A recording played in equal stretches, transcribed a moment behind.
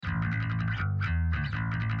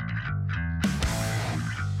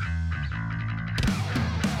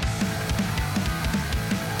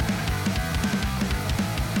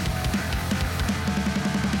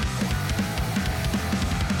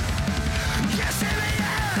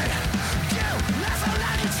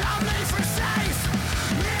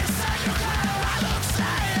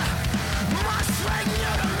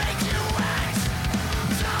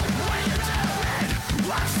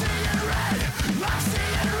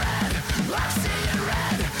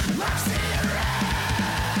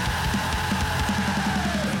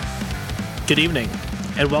Good evening,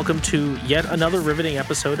 and welcome to yet another riveting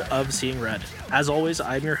episode of Seeing Red. As always,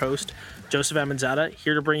 I'm your host, Joseph Amanzada,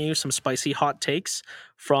 here to bring you some spicy hot takes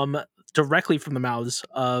directly from the mouths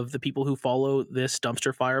of the people who follow this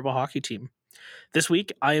dumpster fire of a hockey team. This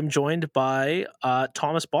week, I am joined by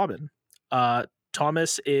Thomas Bobbin.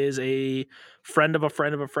 Thomas is a friend of a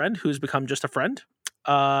friend of a friend who's become just a friend,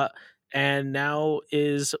 and now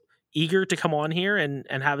is eager to come on here and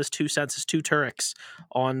have his two cents, his two Tureks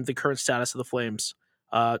on the current status of the Flames.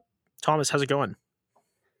 Thomas, how's it going?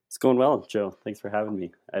 It's going well, Joe. Thanks for having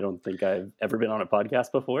me. I don't think I've ever been on a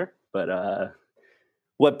podcast before, but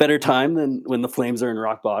what better time than when the Flames are in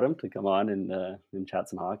rock bottom to come on and chat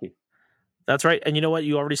some hockey. That's right. And you know what?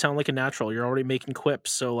 You already sound like a natural. You're already making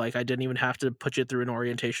quips. So I didn't even have to put you through an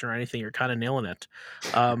orientation or anything. You're kind of nailing it.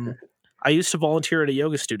 I used to volunteer at a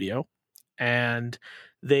yoga studio, and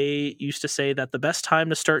they used to say that the best time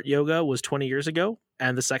to start yoga was 20 years ago,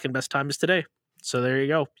 and the second best time is today. So there you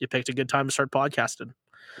go. You picked a good time to start podcasting.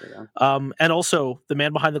 Yeah. And also the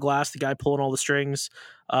man behind the glass, the guy pulling all the strings,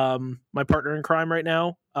 my partner in crime right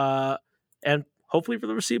now, and hopefully for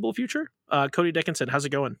the foreseeable future, Cody Dickinson. How's it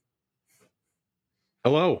going?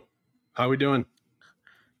 Hello. How are we doing?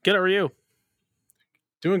 Good. How are you?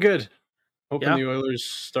 Doing good. Hoping the Oilers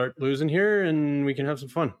start losing here and we can have some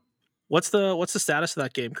fun. What's the status of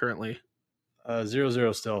that game currently?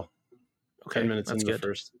 0-0 still. Okay, 10 minutes into the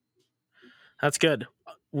first. That's good.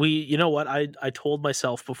 You know what? I told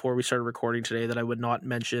myself before we started recording today that I would not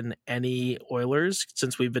mention any Oilers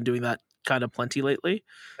since we've been doing that kind of plenty lately.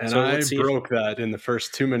 And so I broke that in the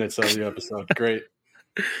first 2 minutes of the episode. Great.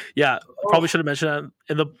 Yeah, probably should have mentioned that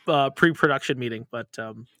in the pre-production meeting, but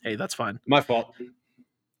hey, that's fine. My fault.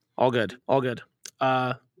 All good.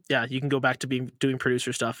 Yeah, you can go back to doing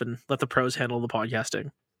producer stuff and let the pros handle the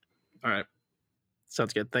podcasting. All right.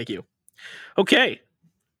 Sounds good. Thank you. Okay.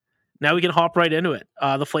 Now we can hop right into it.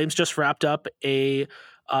 The Flames just wrapped up a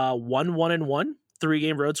 1-1-1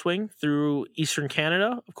 3-game road swing through Eastern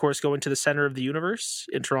Canada, of course, going to the center of the universe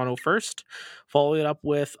in Toronto first, following it up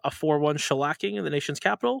with a 4-1 shellacking in the nation's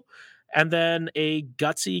capital, and then a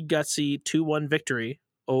gutsy 2-1 victory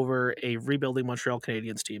over a rebuilding Montreal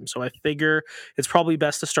Canadiens team. So I figure it's probably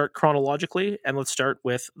best to start chronologically, and let's start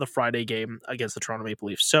with the Friday game against the Toronto Maple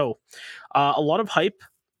Leafs. So a lot of hype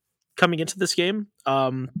coming into this game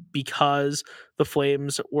because the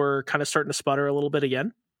Flames were kind of starting to sputter a little bit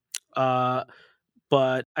again.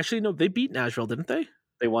 But actually, no, they beat Nashville, didn't they?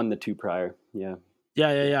 They won the two prior, yeah.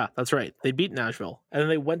 Yeah. That's right. They beat Nashville. And then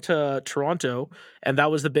they went to Toronto, and that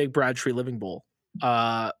was the big Brad Treliving Bowl.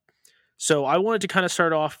 So I wanted to kind of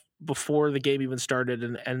start off before the game even started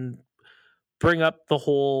and bring up the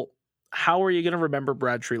whole, how are you going to remember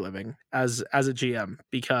Brad Treliving as a GM?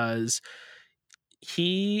 Because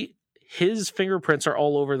his fingerprints are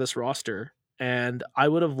all over this roster, and I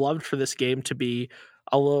would have loved for this game to be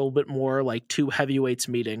a little bit more like two heavyweights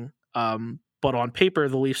meeting. But on paper,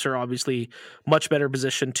 the Leafs are obviously much better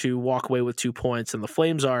positioned to walk away with 2 points than the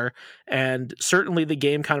Flames are. And certainly the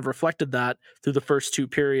game kind of reflected that through the first two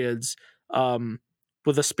periods,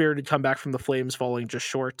 with a spirited comeback from the Flames falling just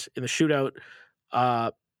short in the shootout.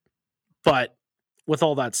 But with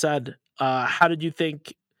all that said, how did you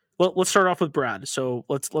think? Well, let's start off with Brad. So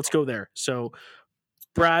let's go there. So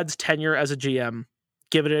Brad's tenure as a GM,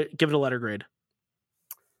 give it a letter grade.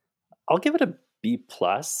 I'll give it a B+.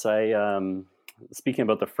 Speaking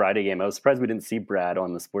about the Friday game, I was surprised we didn't see Brad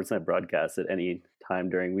on the Sportsnet broadcast at any time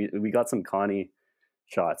during. We got some Connie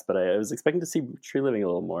shots, but I was expecting to see Treliving a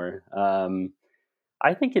little more.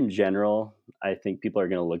 I think in general, I think people are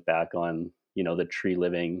going to look back on the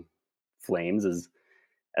Treliving Flames as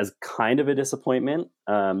kind of a disappointment.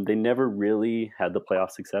 They never really had the playoff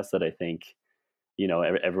success that I think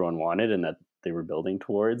everyone wanted and that they were building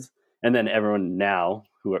towards. And then everyone now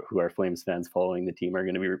who are Flames fans following the team are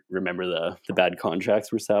going to remember the bad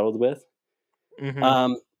contracts we're saddled with.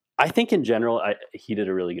 Mm-hmm. I think in general, he did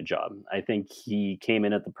a really good job. I think he came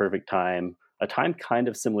in at the perfect time, a time kind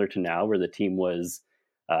of similar to now where the team was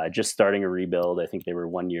just starting a rebuild. I think they were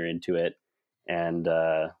 1 year into it. And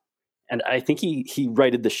I think he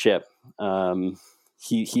righted the ship.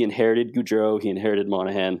 He inherited Goudreau, he inherited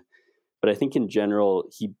Monahan. But I think in general,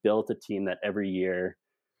 he built a team that every year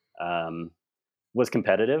was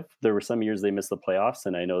competitive. There were some years they missed the playoffs,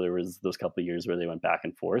 and I know there was those couple of years where they went back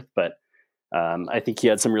and forth. But I think he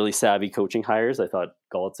had some really savvy coaching hires. I thought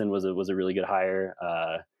Gulutzan was a really good hire.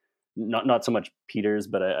 Not so much Peters,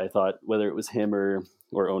 but I thought whether it was him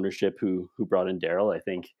or ownership who brought in Daryl, I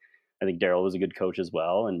think Daryl was a good coach as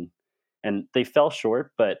well. And they fell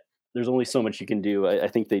short, but there's only so much you can do. I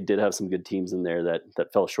think they did have some good teams in there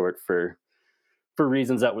that fell short for for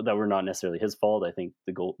reasons that were not necessarily his fault. I think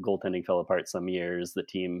the goaltending fell apart some years. The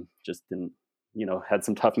team just didn't, had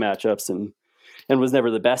some tough matchups and was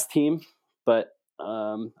never the best team. But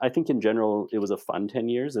I think in general, it was a fun 10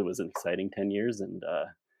 years. It was an exciting 10 years. And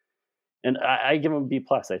I give him a B+.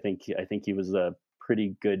 I think he was a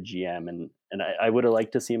pretty good GM, and I would have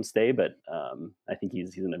liked to see him stay, but I think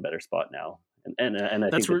he's in a better spot now. And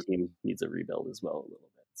I think the team needs a rebuild as well a little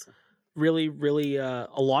bit. So. Really, a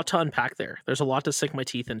lot to unpack there. There's a lot to sink my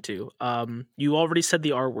teeth into. You already said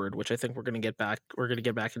the R word, which I think we're going to get back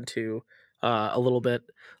into a little bit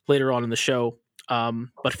later on in the show.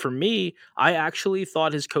 But for me, I actually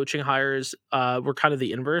thought his coaching hires were kind of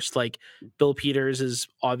the inverse. Like, Bill Peters is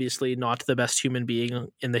obviously not the best human being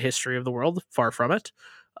in the history of the world, far from it.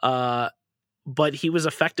 But he was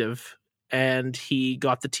effective, and he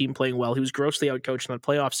got the team playing well. He was grossly outcoached in that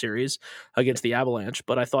playoff series against the Avalanche,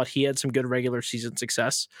 but I thought he had some good regular season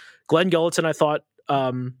success. Glenn Gulleton, I thought,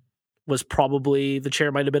 was probably, the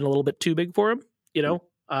chair might have been a little bit too big for him,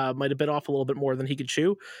 might have been off a little bit more than he could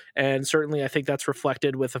chew. And certainly I think that's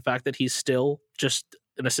reflected with the fact that he's still just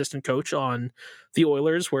an assistant coach on the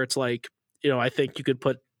Oilers, where it's like, I think you could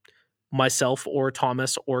put myself or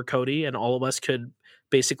Thomas or Cody, and all of us could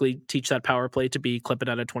basically teach that power play to be clipping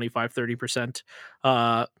at a 25-30%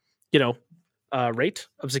 rate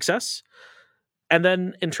of success. And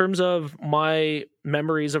then in terms of my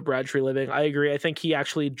memories of Brad Treliving, I agree. I think he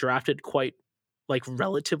actually drafted quite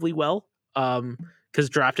relatively well, because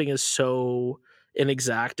drafting is so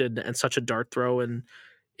inexact and such a dart throw, and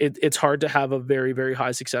it's hard to have a very, very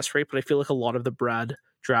high success rate. But I feel like a lot of the Brad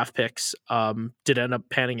draft picks did end up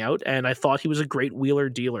panning out, and I thought he was a great wheeler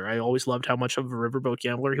dealer. I always loved how much of a riverboat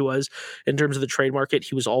gambler he was in terms of the trade market.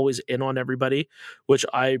 He was always in on everybody, which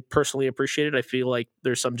I personally appreciated. I feel like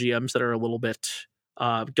there's some GMs that are a little bit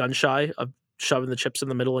gun shy of shoving the chips in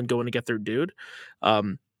the middle and going to get their dude.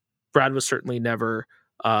 Brad was certainly never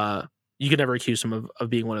you can never accuse him of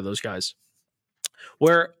being one of those guys.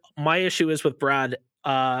 Where my issue is with Brad,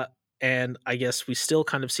 and I guess we still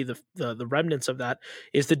kind of see the remnants of that,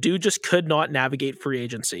 is the dude just could not navigate free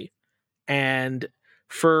agency. And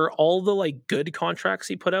for all the good contracts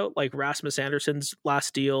he put out, like Rasmus Anderson's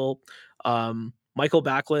last deal, Michael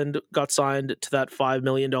Backlund got signed to that $5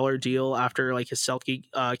 million deal after his Selke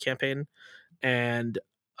campaign, and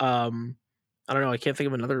I don't know, I can't think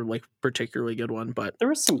of another particularly good one, but there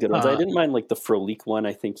were some good ones. I didn't mind the Frolik one.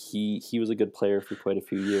 I think he was a good player for quite a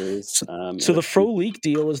few years. So the Frolik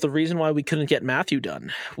deal is the reason why we couldn't get Matthew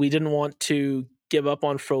done. We didn't want to give up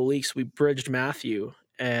on Frolik, so we bridged Matthew,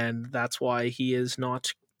 and that's why he is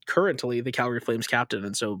not currently the Calgary Flames captain.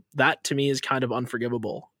 And so that to me is kind of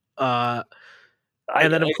unforgivable. Of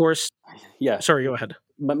course, yeah. Sorry, go ahead.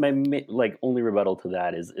 My only rebuttal to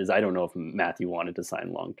that is I don't know if Matthew wanted to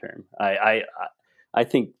sign long term. I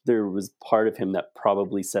think there was part of him that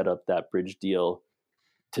probably set up that bridge deal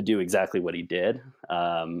to do exactly what he did.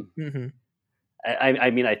 Mm-hmm.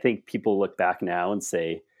 I think people look back now and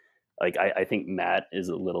say, I think Matt is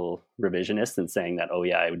a little revisionist in saying that, oh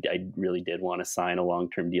yeah, I really did want to sign a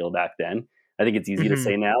long term deal back then. I think it's easy to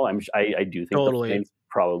say now. I do think the Flames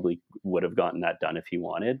probably would have gotten that done if he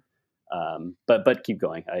wanted. But keep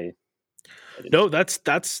going. No, that's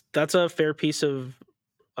a fair piece of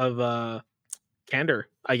candor,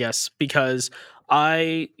 I guess, because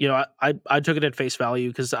I took it at face value,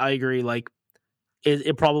 because I agree.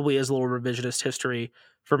 It probably is a little revisionist history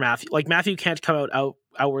for Matthew. Matthew can't come out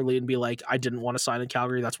outwardly and be like, I didn't want to sign in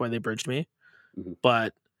Calgary, that's why they bridged me. Mm-hmm.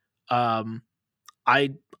 But I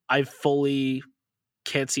fully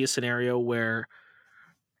can't see a scenario where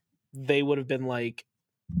they would have been like,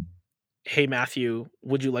 hey, Matthew,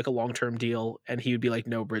 would you like a long-term deal? And he would be like,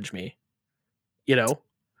 no, bridge me.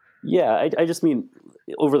 Yeah, I just mean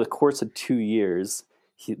over the course of 2 years,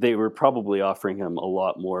 they were probably offering him a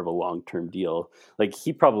lot more of a long-term deal.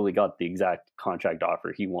 He probably got the exact contract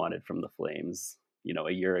offer he wanted from the Flames,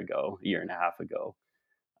 a year and a half ago.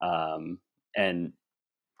 And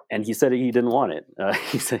he said he didn't want it.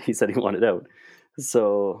 He said he wanted out.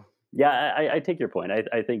 So yeah, I take your point.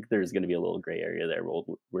 I think there's going to be a little gray area there.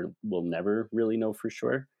 We'll never really know for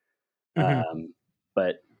sure. Mm-hmm.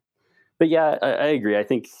 But yeah, I agree. I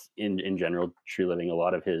think in general, Treliving, a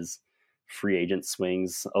lot of his free agent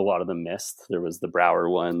swings, a lot of them missed. There was the Brouwer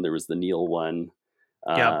one, there was the Neil one,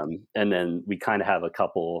 and then we kind of have a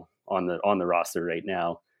couple on the roster right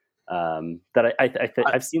now that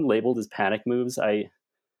I've seen labeled as panic moves.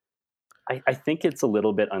 I think it's a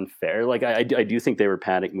little bit unfair. I do think they were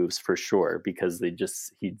panic moves for sure, because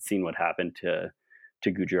he'd seen what happened to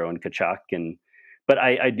Gaudreau and Tkachuk, but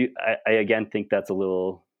I again think that's a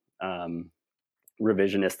little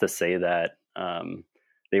revisionist to say that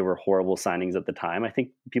they were horrible signings at the time. I think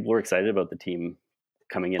people were excited about the team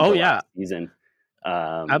coming into last season.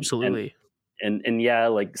 Absolutely. And yeah,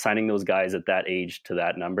 like signing those guys at that age to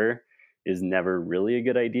that number is never really a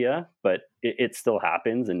good idea, but it still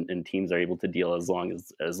happens, and teams are able to deal as long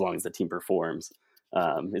as the team performs.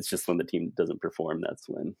 It's just when the team doesn't perform, that's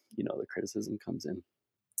when, the criticism comes in.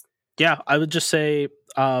 Yeah, I would just say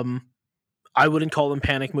I wouldn't call them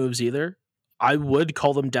panic moves either. I would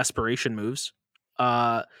call them desperation moves,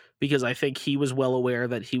 because I think he was well aware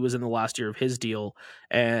that he was in the last year of his deal,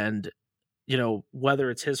 and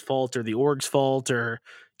whether it's his fault or the org's fault or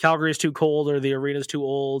Calgary's too cold or the arena's too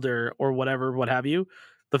old or whatever, what have you,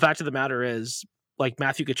 the fact of the matter is, like,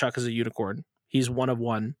 Matthew Tkachuk is a unicorn. He's one of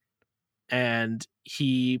one, and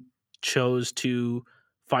he chose to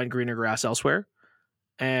find greener grass elsewhere.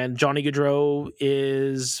 And Johnny Gaudreau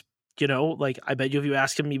is, I bet you if you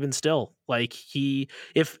ask him, even still, like,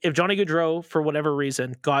 if Johnny Gaudreau, for whatever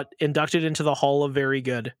reason, got inducted into the Hall of Very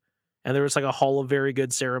Good, and there was like a Hall of Very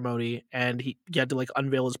Good ceremony, and he had to like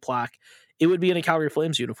unveil his plaque, it would be in a Calgary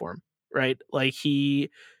Flames uniform, right? Like, he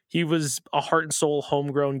was a heart and soul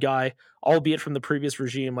homegrown guy, albeit from the previous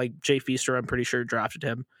regime. Like, Jay Feaster, I'm pretty sure, drafted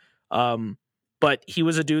him. But he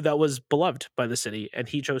was a dude that was beloved by the city, and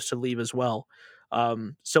he chose to leave as well.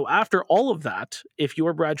 So after all of that, if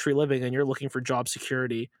you're Brad Treliving and you're looking for job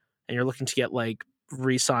security and you're looking to get like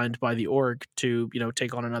re-signed by the org to,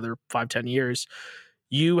 take on another 5-10 years,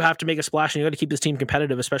 you have to make a splash, and you got to keep this team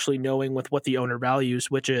competitive, especially knowing with what the owner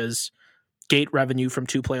values, which is gate revenue from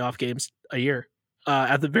 2 playoff games a year,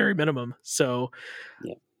 at the very minimum. So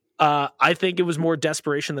I think it was more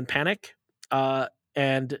desperation than panic.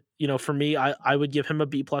 And, for me, I would give him a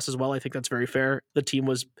B+ as well. I think that's very fair. The team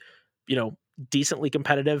was, decently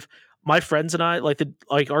competitive. My friends and I, like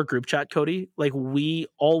our group chat, Cody, like, we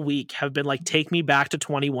all week have been like, take me back to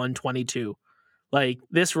 21-22. Like,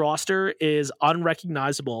 this roster is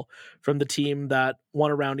unrecognizable from the team that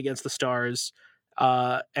won a round against the Stars.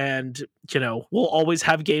 And, we'll always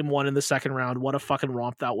have game 1 in the second round. What a fucking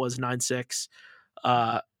romp that was, 9-6.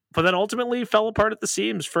 But then ultimately fell apart at the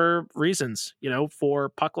seams for reasons, for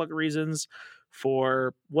puck luck reasons,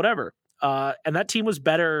 for whatever. And that team was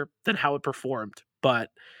better than how it performed. But,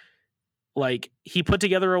 like, he put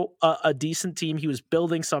together a decent team. He was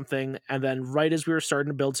building something. And then right as we were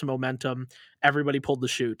starting to build some momentum, everybody pulled the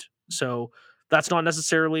chute. So that's not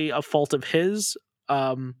necessarily a fault of his.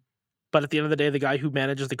 But at the end of the day, the guy who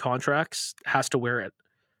manages the contracts has to wear it.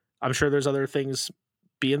 I'm sure there's other things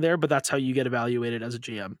being there, but that's how you get evaluated as a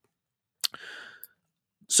GM.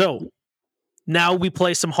 So now we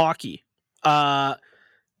play some hockey.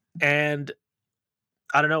 And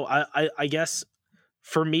I don't know. I guess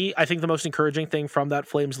for me, I think the most encouraging thing from that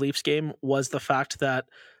Flames-Leafs game was the fact that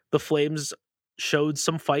the Flames showed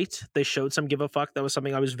some fight. They showed some give a fuck. That was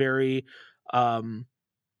something I was very,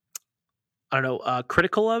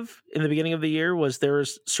 critical of in the beginning of the year. Was there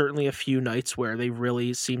was certainly a few nights where they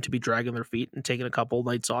really seemed to be dragging their feet and taking a couple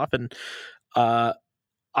nights off. And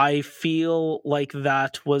I feel like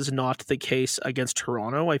that was not the case against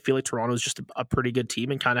Toronto. I feel like Toronto is just a pretty good team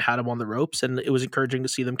and kind of had them on the ropes, and it was encouraging to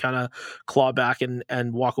see them kind of claw back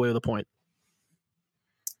and walk away with a point.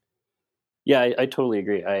 Yeah, I totally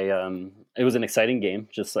agree. It was an exciting game.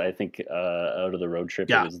 Just, I think, out of the road trip,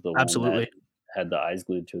 it was the one that had the eyes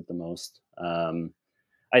glued to it the most.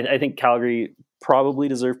 I think Calgary probably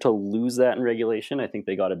deserved to lose that in regulation. I think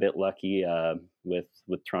they got a bit lucky with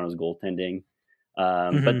Toronto's goaltending.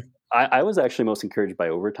 But I was actually most encouraged by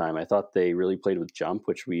overtime. I thought they really played with jump,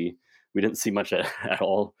 which we didn't see much at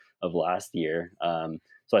all of last year.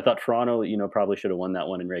 So I thought Toronto, probably should have won that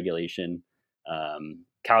one in regulation.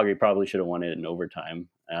 Calgary probably should have won it in overtime.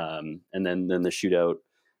 And then the shootout,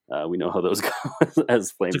 we know how those go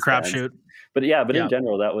as Flames. It's a crapshoot. But in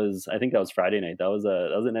general, I think that was Friday night. That was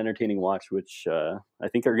an entertaining watch, which I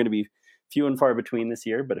think are going to be few and far between this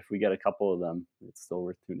year, but if we get a couple of them, it's still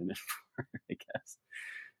worth tuning in for, I guess.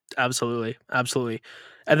 Absolutely.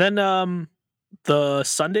 And then the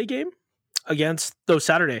Sunday game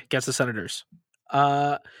Saturday against the Senators.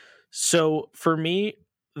 So for me,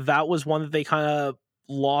 that was one that they kind of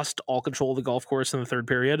lost all control of the golf course in the third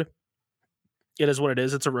period. It is what it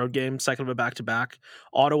is. It's a road game, second of a back-to-back.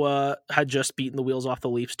 Ottawa had just beaten the wheels off the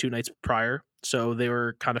Leafs 2 nights prior, so they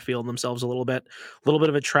were kind of feeling themselves a little bit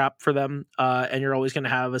of a trap for them. And you're always going to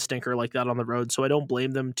have a stinker like that on the road, so I don't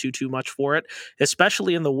blame them too much for it,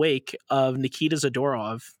 especially in the wake of Nikita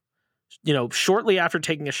Zadorov, shortly after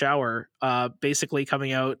taking a shower, basically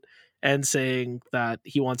coming out and saying that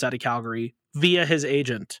he wants out of Calgary via his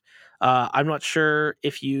agent. I'm not sure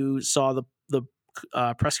if you saw the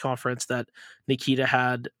press conference that Nikita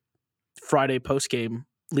had Friday post game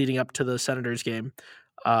leading up to the Senators game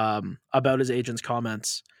about his agent's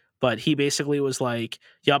comments. But he basically was like,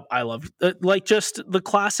 yep, I love like just the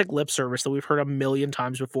classic lip service that we've heard a million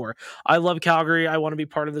times before. I love Calgary. I want to be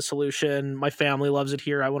part of the solution. My family loves it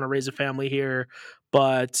here. I want to raise a family here.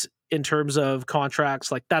 But in terms of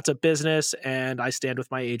contracts, like that's a business, and I stand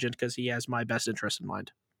with my agent because he has my best interest in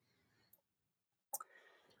mind.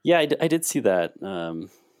 Yeah, I did see that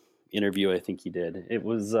interview. I think he did. It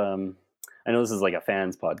was, I know this is like a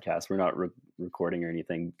fans podcast. We're not recording or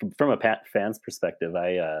anything. From a fan's perspective,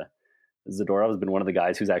 Zadorov has been one of the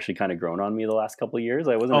guys who's actually kind of grown on me the last couple of years.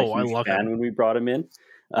 I wasn't a huge fan when we brought him in.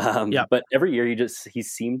 But every year he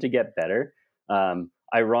seemed to get better.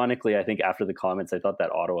 Ironically, I think after the comments, I thought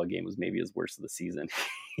that Ottawa game was maybe his worst of the season.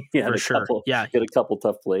 He had a couple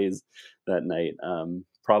tough plays that night,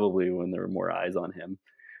 probably when there were more eyes on him.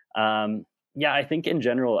 I think in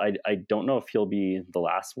general, I don't know if he'll be the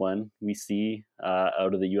last one we see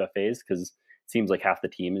out of the UFAs, because it seems like half the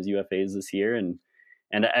team is UFAs this year. And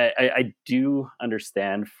I do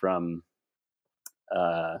understand from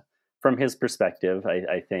his perspective.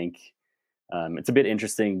 I think it's a bit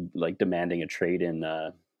interesting, like demanding a trade in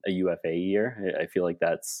a UFA year. I feel like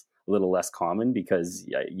that's a little less common because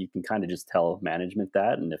you can kind of just tell management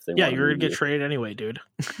that, and if they want you're gonna get traded anyway, dude.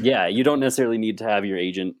 You don't necessarily need to have your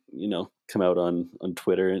agent, come out on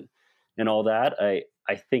Twitter and all that.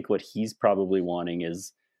 I think what he's probably wanting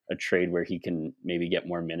is a trade where he can maybe get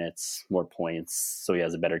more minutes, more points, so he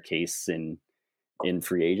has a better case in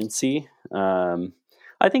free agency.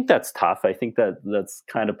 I think that's tough. I think that's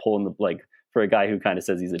kind of pulling the, like, for a guy who kind of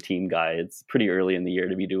says he's a team guy, it's pretty early in the year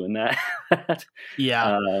to be doing that.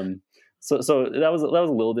 Yeah. So that was a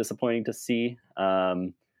little disappointing to see.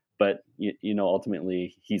 But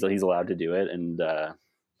ultimately he's allowed to do it, and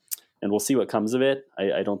we'll see what comes of it.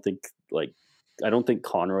 I don't think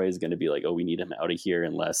Conroy is going to be like, oh, we need him out of here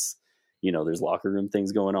unless, there's locker room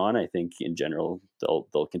things going on. I think in general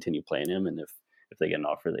they'll continue playing him, and if they get an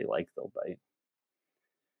offer they like, they'll bite.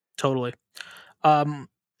 Totally.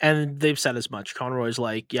 And they've said as much. Conroy's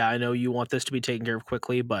like, yeah, I know you want this to be taken care of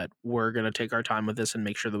quickly, but we're going to take our time with this and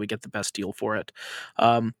make sure that we get the best deal for it.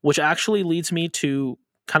 Which actually leads me to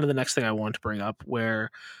kind of the next thing I wanted to bring up, where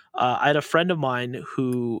I had a friend of mine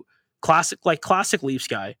who classic Leafs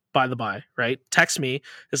guy, by the by, right? Text me,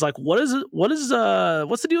 is like, what's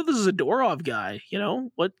the deal with this Zadorov guy?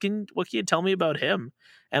 What can you tell me about him?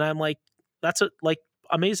 And I'm like, that's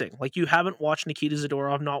amazing. Like, you haven't watched Nikita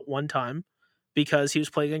Zadorov not one time, because he was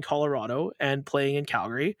playing in Colorado and playing in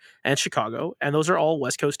Calgary and Chicago, and those are all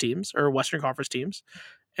West Coast teams or Western Conference teams,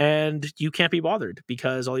 and you can't be bothered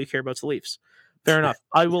because all you care about is the Leafs. Fair enough.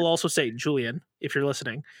 I will also say, Julian, if you're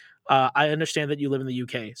listening, I understand that you live in the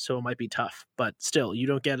UK, so it might be tough, but still, you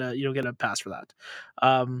don't get a pass for that.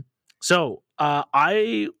 So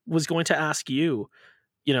I was going to ask you,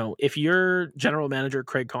 if you're general manager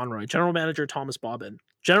Craig Conroy, general manager Thomas Bobbin,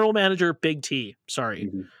 general manager Big T, sorry,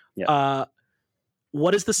 Mm-hmm. Yeah.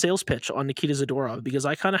 What is the sales pitch on Nikita Zadorov? Because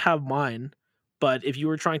I kind of have mine, but if you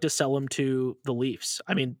were trying to sell him to the Leafs,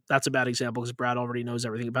 I mean, that's a bad example because Brad already knows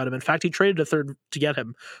everything about him. In fact, he traded a third to get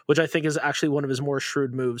him, which I think is actually one of his more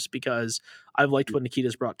shrewd moves, because I've liked what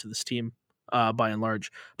Nikita's brought to this team by and large.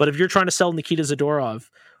 But if you're trying to sell Nikita Zadorov,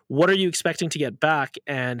 what are you expecting to get back,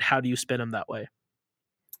 and how do you spin him that way?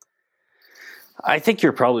 I think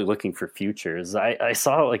you're probably looking for futures. I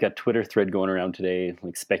saw like a Twitter thread going around today,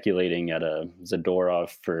 like speculating at a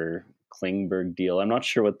Zadorov for Klingberg deal. I'm not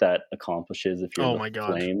sure what that accomplishes if you're the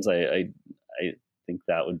Flames. I think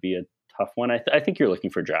that would be a tough one. I think you're looking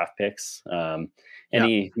for draft picks.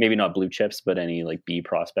 Maybe not blue chips, but any like B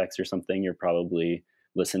prospects or something. You're probably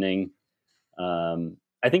listening.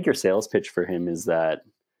 I think your sales pitch for him is that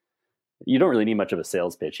you don't really need much of a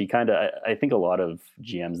sales pitch. I think a lot of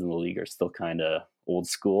GMs in the league are still kind of old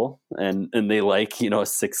school, and they like, a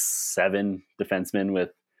 6'7" defenseman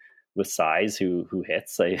with size who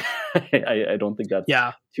hits. I don't think that's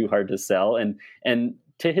too hard to sell. And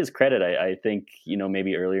to his credit, I think,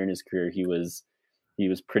 maybe earlier in his career, he was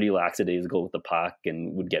pretty lackadaisical with the puck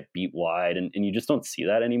and would get beat wide. And you just don't see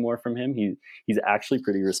that anymore from him. He's actually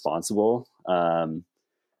pretty responsible.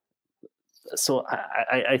 So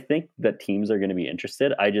I think that teams are going to be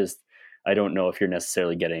interested. I don't know if you're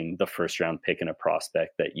necessarily getting the first round pick and a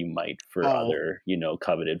prospect that you might for other,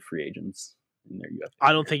 coveted free agents in their UFA.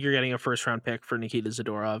 I don't think you're getting a first round pick for Nikita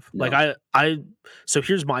Zadorov. No. So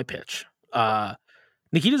here's my pitch.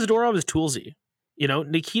 Nikita Zadorov is toolsy.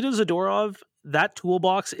 Nikita Zadorov, that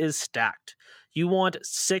toolbox is stacked. You want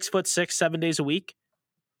 6'6", 7 days a week?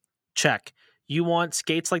 Check. You want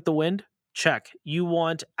skates like the wind? Check. You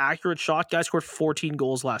want accurate shot? Guy scored 14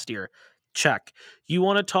 goals last year. Check. You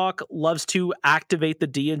want to talk loves to activate the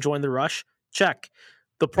D and join the rush? Check.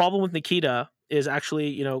 The problem with Nikita is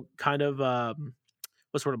actually, kind of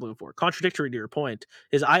what's what I'm looking for? Contradictory to your point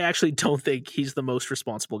is I actually don't think he's the most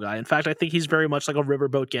responsible guy. In fact, I think he's very much like a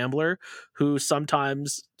riverboat gambler who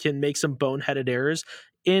sometimes can make some boneheaded errors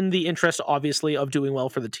in the interest, obviously, of doing well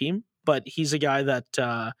for the team. But he's a guy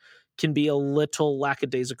that can be a little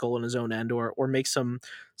lackadaisical in his own end, or make some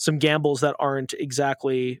gambles that aren't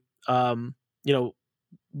exactly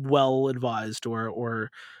well advised,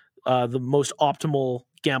 or the most optimal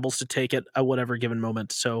gambles to take at whatever given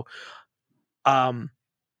moment. So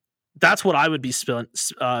that's what I would be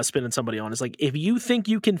spinning somebody on, is like, if you think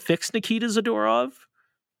you can fix Nikita Zadorov,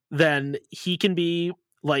 then he can be,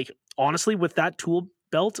 like, honestly, with that tool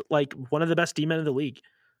belt, like one of the best D-men in the league.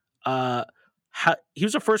 He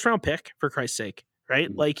was a first round pick, for Christ's sake, right?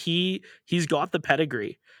 Mhm. Like he's got the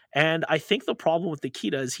pedigree. And I think the problem with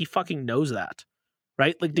Nikita is he fucking knows that,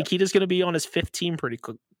 right? Like, Nikita's going to be on his fifth team pretty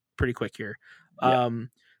quick here. Yeah.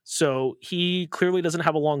 So he clearly doesn't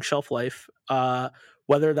have a long shelf life.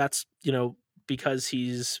 Whether that's, because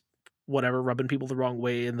he's rubbing people the wrong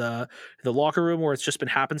way in the locker room, or it's just been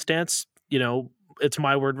happenstance, it's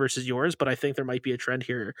my word versus yours, but I think there might be a trend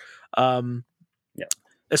here.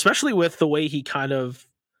 Especially with the way he kind of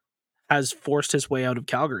has forced his way out of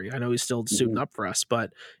Calgary. I know he's still suiting up for us,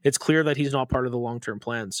 but it's clear that he's not part of the long-term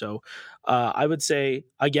plan. So I would say,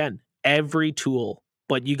 again, every tool,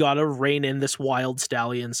 but you got to rein in this wild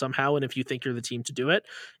stallion somehow. And if you think you're the team to do it,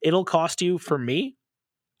 it'll cost you, for me,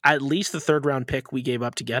 at least the third round pick we gave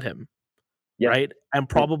up to get him. Yeah. Right. And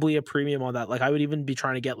probably a premium on that. Like, I would even be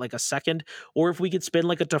trying to get like a second, or if we could spin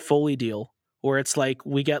like a Toffoli deal, where it's like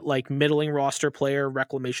we get like middling roster player,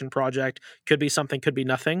 reclamation project, could be something, could be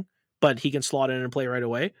nothing, but he can slot in and play right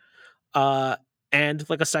away. And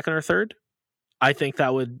like a second or third, I think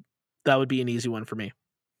that would be an easy one for me.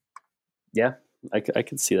 Yeah, I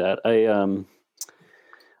can see that.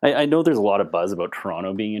 I know there's a lot of buzz about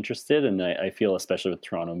Toronto being interested, and I feel, especially with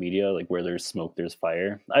Toronto media, like, where there's smoke, there's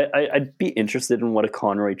fire. I'd be interested in what a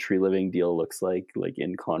Conroy Tree Living deal looks like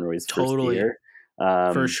in Conroy's first year.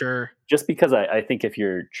 For sure. Just because I think if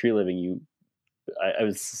you're Tree Living, I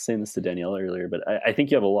was saying this to Danielle earlier, but I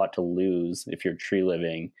think you have a lot to lose if you're Tree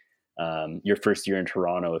Living your first year in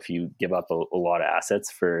Toronto, if you give up a lot of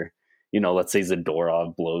assets for, let's say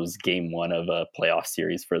Zadorov blows game one of a playoff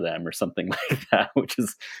series for them or something like that, which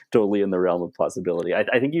is totally in the realm of possibility.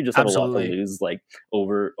 I think you just have a lot to lose, like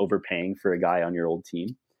overpaying for a guy on your old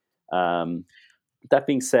team. That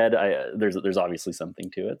being said, there's obviously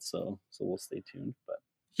something to it, so we'll stay tuned. But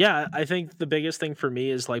yeah, I think the biggest thing for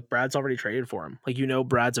me is, like, Brad's already traded for him. Like,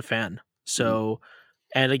 Brad's a fan. So,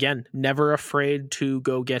 and again, never afraid to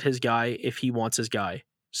go get his guy if he wants his guy.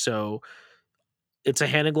 So it's a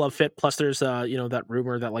hand and glove fit. Plus there's that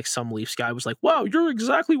rumor that, like, some Leafs guy was like, wow, you're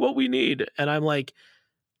exactly what we need. And I'm like,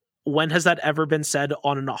 when has that ever been said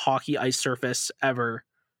on a hockey ice surface ever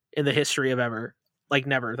in the history of ever? Like,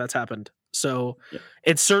 never. That's happened. So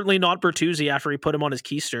It's certainly not Bertuzzi after he put him on his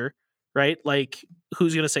keister, right? Like,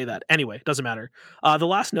 who's going to say that? Anyway, doesn't matter. The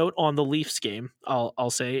last note on the Leafs game, I'll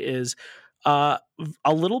say, is a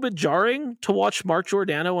little bit jarring to watch Mark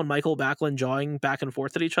Giordano and Michael Backlund jawing back and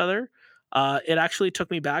forth at each other. It actually took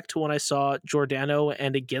me back to when I saw Giordano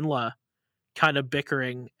and Iginla kind of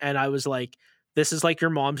bickering, and I was like, this is like your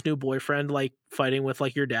mom's new boyfriend, like, fighting with,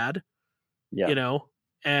 like, your dad,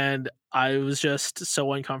 and I was just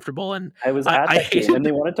so uncomfortable. And I was at that game, and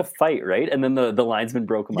they wanted to fight, right? And then the linesman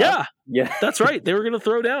broke them up. Yeah, that's right. They were going to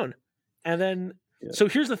throw down. And then, so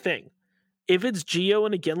here's the thing. If it's Gio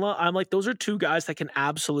and Iginla, I'm like, those are two guys that can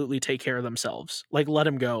absolutely take care of themselves. Like, let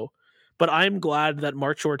him go. But I'm glad that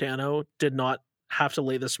Mark Giordano did not have to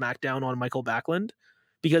lay the smackdown on Michael Backlund,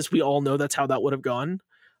 because we all know that's how that would have gone.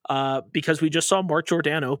 Because we just saw Mark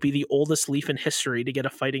Giordano be the oldest Leaf in history to get a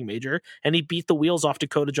fighting major, and he beat the wheels off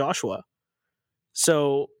Dakota Joshua.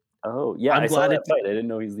 So, I saw that fight. I didn't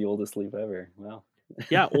know he's the oldest Leaf ever. Wow.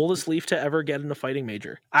 Yeah, oldest Leaf to ever get in a fighting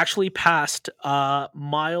major. Actually passed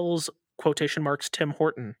Miles quotation marks Tim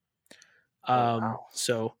Horton. Wow.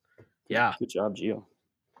 So, yeah. Good job, Gio.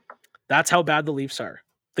 That's how bad the Leafs are.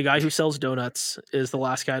 The guy who sells donuts is the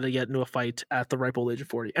last guy to get into a fight at the ripe old age of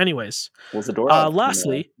 40. Anyways,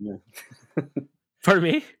 lastly, pardon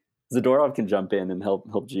me? Zadorov can jump in and help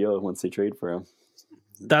Gio once they trade for him.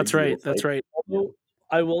 That's right. That's right. Although,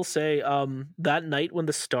 I will say, that night when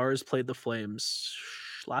the Stars played the Flames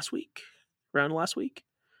last week,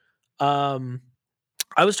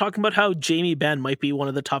 I was talking about how Jamie Benn might be one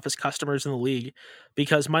of the toughest customers in the league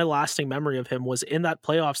because my lasting memory of him was in that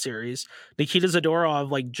playoff series, Nikita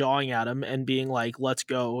Zadorov like jawing at him and being like, "Let's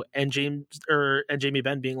go," and Jamie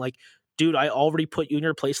Benn being like, "Dude, I already put you in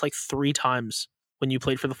your place like 3 times when you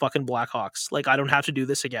played for the fucking Blackhawks. Like, I don't have to do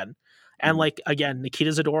this again." And like again,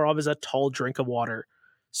 Nikita Zadorov is a tall drink of water,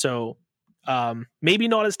 so maybe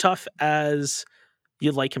not as tough as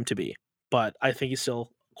you'd like him to be, but I think he's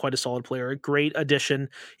still quite a solid player. A great addition.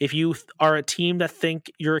 If you are a team that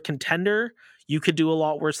think you're a contender, you could do a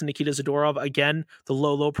lot worse than Nikita Zadorov. Again, the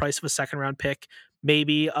low price of a second round pick,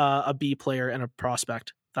 maybe a B player and a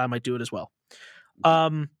prospect that might do it as well.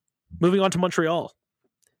 Moving on to Montreal.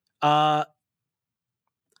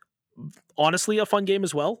 Honestly, a fun game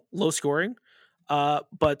as well. Low scoring.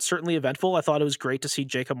 But certainly eventful. I thought it was great to see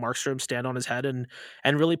Jacob Markstrom stand on his head and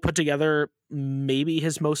really put together maybe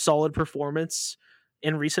his most solid performance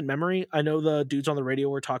in recent memory. I know the dudes on the radio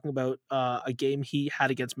were talking about a game he had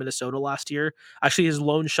against Minnesota last year. Actually, his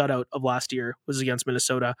lone shutout of last year was against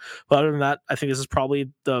Minnesota. But other than that, I think this is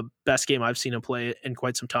probably the best game I've seen him play in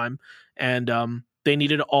quite some time. And they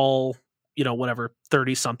needed all,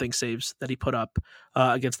 30-something saves that he put up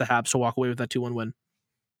against the Habs to walk away with that 2-1 win.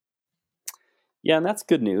 Yeah, and that's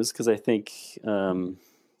good news because I think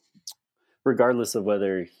regardless of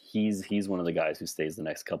whether he's one of the guys who stays the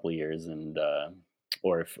next couple of years and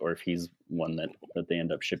or if he's one that they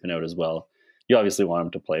end up shipping out as well, you obviously want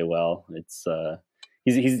him to play well. It's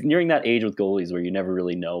he's nearing that age with goalies where you never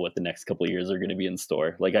really know what the next couple of years are going to be in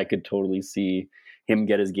store. Like I could totally see him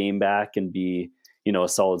get his game back and be, a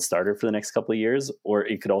solid starter for the next couple of years, or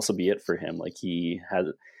it could also be it for him. Like he's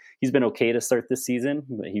been okay to start this season,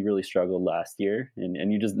 but he really struggled last year.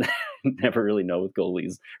 And you just never really know with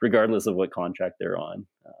goalies, regardless of what contract they're on.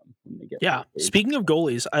 When they get Speaking of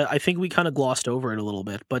goalies, I think we kind of glossed over it a little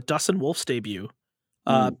bit, but Dustin Wolf's debut,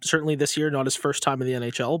 certainly this year, not his first time in the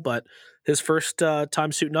NHL, but his first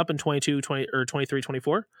time suiting up in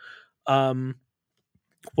 23-24.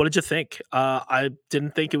 What did you think? I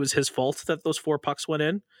didn't think it was his fault that those 4 pucks went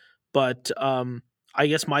in, but I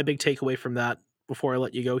guess my big takeaway from that before I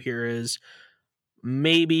let you go here is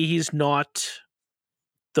maybe he's not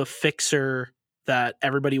the fixer that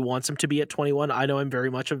everybody wants him to be at 21. I know I'm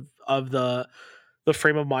very much of the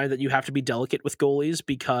frame of mind that you have to be delicate with goalies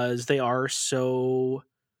because they are so...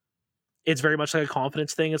 It's very much like a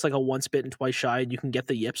confidence thing. It's like a once bitten, twice shy, and you can get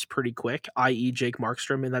the yips pretty quick, i.e. Jake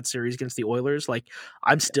Markstrom in that series against the Oilers. Like,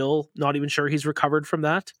 I'm still not even sure he's recovered from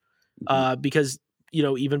that because,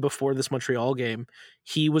 even before this Montreal game,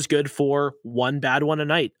 he was good for one bad one a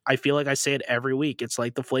night. I feel like I say it every week. It's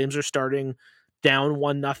like the Flames are starting down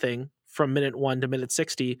 1-0 from minute 1 to minute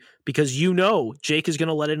 60 because Jake is going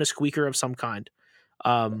to let in a squeaker of some kind.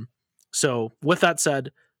 So with that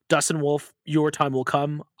said, Dustin Wolf, your time will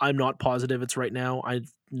come. I'm not positive it's right now. I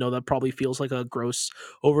know that probably feels like a gross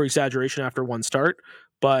over-exaggeration after one start,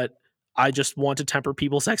 but I just want to temper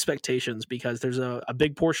people's expectations because there's a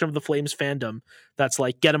big portion of the Flames fandom that's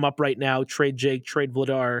like, get him up right now, trade Jake, trade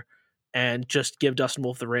Vladar, and just give Dustin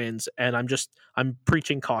Wolf the reins. And I'm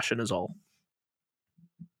preaching caution is all.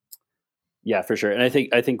 Yeah, for sure. And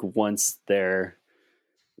I think once they're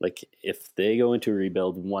like, if they go into a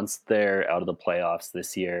rebuild, once they're out of the playoffs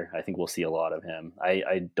this year, I think we'll see a lot of him.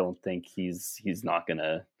 I don't think he's not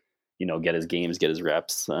gonna, get his games, get his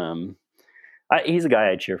reps. He's a guy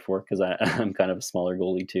I cheer for because I'm kind of a smaller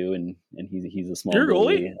goalie too, and he's a small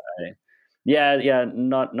goalie. Yeah,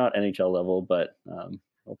 not NHL level, but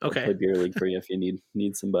I'll play beer league for you if you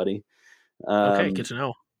need somebody. Okay, good to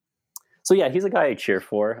know. So yeah, he's a guy I cheer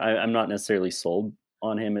for. I'm not necessarily sold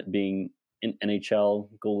on him at being an NHL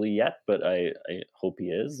goalie yet, but I hope he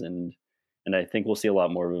is, and I think we'll see a lot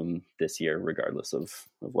more of him this year, regardless of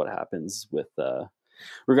what happens with,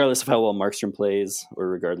 regardless of how well Markstrom plays, or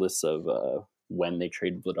regardless of when they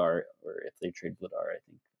trade Vladar, or if they trade Vladar. I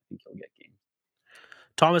think he'll get games.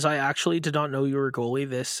 Thomas, I actually did not know you were a goalie.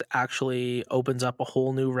 This actually opens up a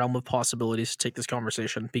whole new realm of possibilities to take this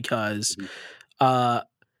conversation because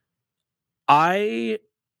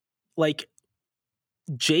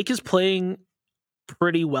Jake is playing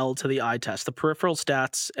pretty well to the eye test. The peripheral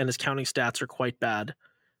stats and his counting stats are quite bad.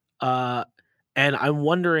 And I'm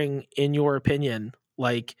wondering, in your opinion,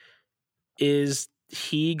 is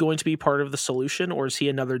he going to be part of the solution, or is he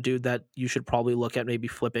another dude that you should probably look at maybe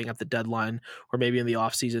flipping at the deadline or maybe in the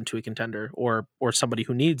offseason to a contender or somebody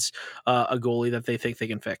who needs a goalie that they think they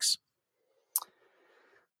can fix?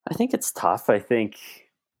 I think it's tough. I think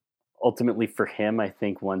ultimately for him, I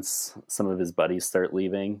think once some of his buddies start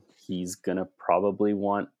leaving, he's going to probably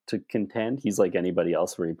want to contend. He's like anybody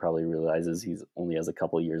else where he probably realizes he's only has a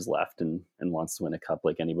couple of years left and wants to win a cup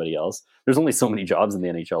like anybody else. There's only so many jobs in the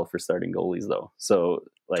NHL for starting goalies though. So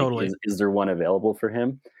like, Totally. is there one available for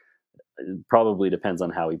him? It probably depends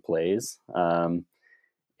on how he plays.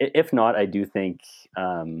 If not, I do think,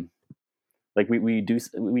 like we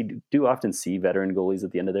do often see veteran goalies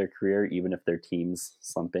at the end of their career, even if their team's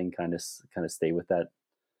slumping, kind of stay with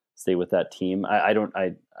that team. I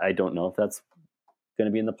don't know if that's going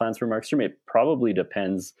to be in the plans for Markstrom. It probably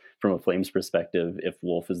depends from a Flames perspective if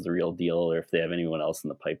Wolf is the real deal or if they have anyone else in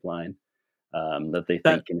the pipeline that they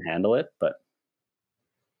think can handle it. But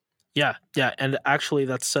yeah, and actually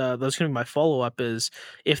that's going to be my follow-up is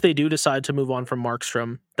if they do decide to move on from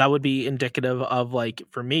Markstrom, that would be indicative of, like,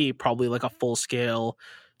 for me, probably like a full-scale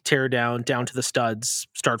tear down to the studs,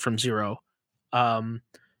 start from zero. And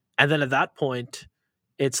then at that point,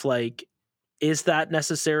 it's like, is that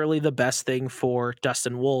necessarily the best thing for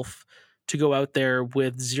Dustin Wolf to go out there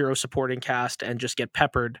with zero supporting cast and just get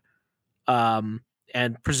peppered, and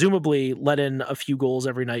presumably let in a few goals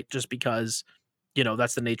every night just because, you know,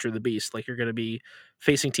 that's the nature of the beast. Like, you're going to be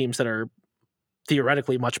facing teams that are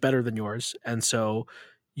theoretically much better than yours. And so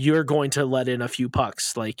you're going to let in a few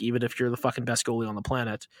pucks, like, even if you're the fucking best goalie on the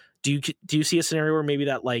planet. Do you see a scenario where maybe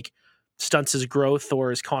that, like, stunts his growth or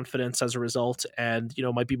his confidence as a result and, you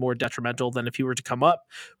know, might be more detrimental than if he were to come up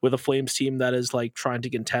with a Flames team that is, like, trying to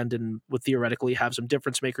contend and would theoretically have some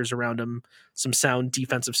difference makers around him, some sound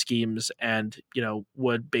defensive schemes, and, you know,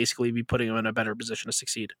 would basically be putting him in a better position to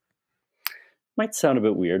succeed? Might sound a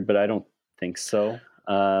bit weird, but I don't think so.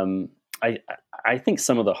 I think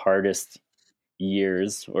some of the hardest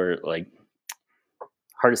years or like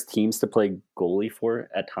hardest teams to play goalie for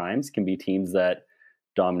at times can be teams that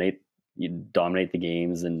dominate the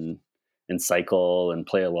games and cycle and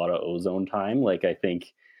play a lot of ozone time. Like, I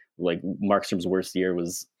think like Markstrom's worst year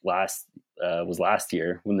was last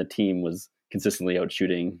year when the team was consistently out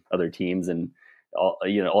shooting other teams, and all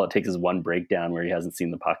it takes is one breakdown where he hasn't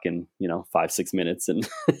seen the puck in 5-6 minutes and,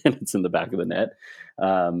 and it's in the back of the net,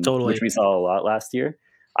 Totally. which we saw a lot last year.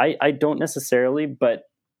 I don't necessarily, but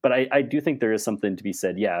I do think there is something to be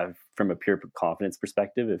said, from a pure confidence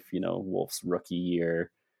perspective. If Wolf's rookie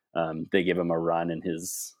year, they give him a run and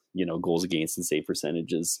his goals against and save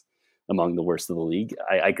percentages among the worst of the league,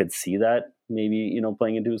 I could see that maybe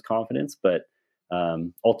playing into his confidence. But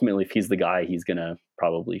ultimately, if he's the guy, he's gonna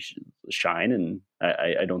probably shine, and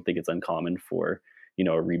I don't think it's uncommon for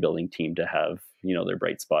a rebuilding team to have their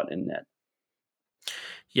bright spot in net.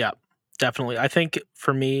 Yeah, definitely. I think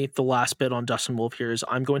for me, the last bit on Dustin Wolf here is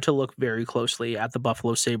I'm going to look very closely at the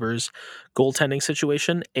Buffalo Sabres goaltending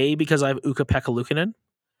situation. A, because I have Ukko-Pekka Luukkonen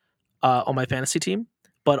on my fantasy team,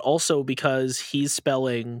 but also because he's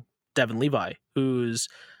spelling Devin Levi, who's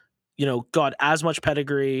got as much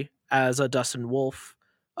pedigree as a Dustin Wolf,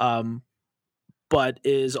 but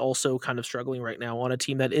is also kind of struggling right now on a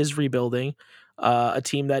team that is rebuilding, a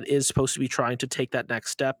team that is supposed to be trying to take that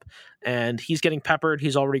next step. And he's getting peppered.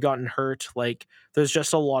 He's already gotten hurt. Like, there's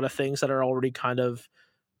just a lot of things that are already kind of,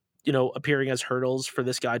 appearing as hurdles for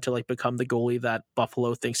this guy to, like, become the goalie that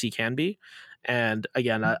Buffalo thinks he can be. And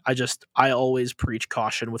again, I always preach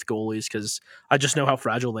caution with goalies because I just know how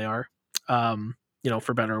fragile they are,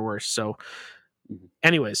 for better or worse. So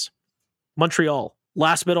anyways, Montreal,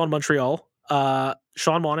 last bit on Montreal,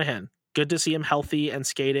 Sean Monahan, good to see him healthy and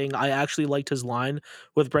skating. I actually liked his line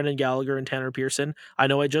with Brendan Gallagher and Tanner Pearson. I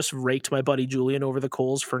know I just raked my buddy Julian over the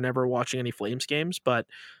coals for never watching any Flames games, but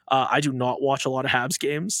I do not watch a lot of Habs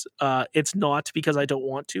games. It's not because I don't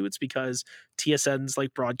want to. It's because TSN's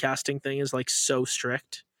like broadcasting thing is like so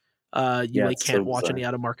strict. You can't watch any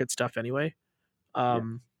out of market stuff anyway.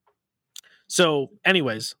 So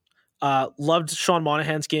anyways, loved Sean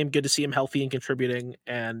Monahan's game. Good to see him healthy and contributing,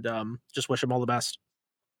 and just wish him all the best.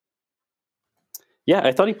 Yeah,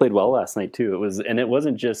 I thought he played well last night too. It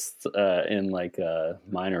wasn't just in like a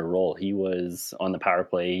minor role. He was on the power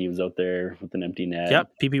play. He was out there with an empty net.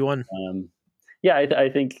 Yep, PP1. I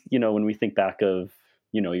think when we think back of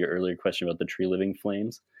your earlier question about the tree living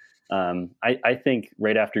Flames, I think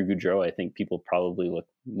right after Gaudreau, I think people probably look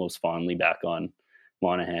most fondly back on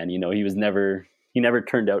Monahan. He never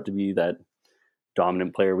turned out to be that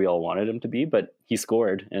dominant player we all wanted him to be, but he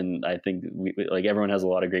scored, and I think everyone has a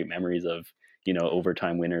lot of great memories of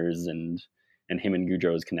overtime winners and him and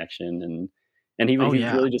Gaudreau's connection, and he was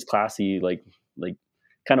really just classy, like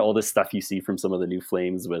kind of all this stuff you see from some of the new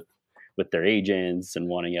Flames with their agents and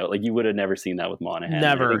wanting out. Like, you would have never seen that with Monahan.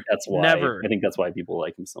 Never. I think that's why people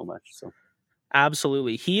like him so much. So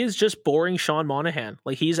Absolutely. He is just boring Sean Monahan.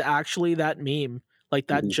 Like, he's actually that meme, like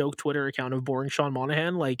that joke Twitter account of boring Sean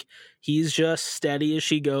Monahan. Like, he's just steady as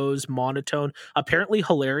she goes, monotone, apparently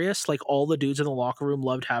hilarious. Like, all the dudes in the locker room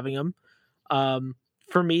loved having him.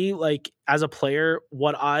 For me, like, as a player,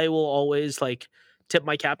 what I will always like tip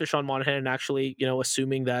my cap to Sean Monahan, and actually,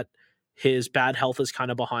 assuming that his bad health is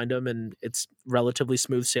kind of behind him and it's relatively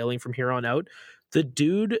smooth sailing from here on out, the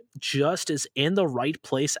dude just is in the right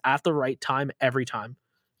place at the right time every time.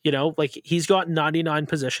 Like, he's got 99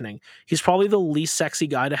 positioning. He's probably the least sexy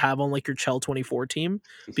guy to have on like your Chell 24 team,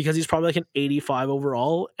 because he's probably like an 85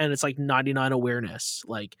 overall, and it's like 99 awareness,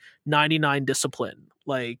 like 99 discipline,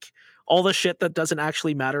 like all the shit that doesn't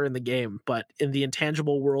actually matter in the game, but in the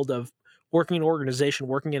intangible world of working in an organization,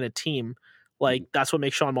 working in a team, like that's what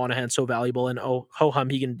makes Sean Monahan so valuable. And ho hum,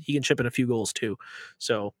 he can chip in a few goals too.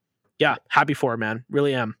 So yeah, happy for him, man.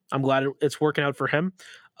 Really am. I'm glad it's working out for him.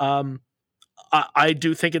 I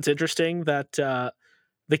do think it's interesting that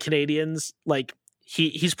the Canadians, like,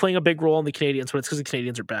 he's playing a big role in the Canadians, but it's because the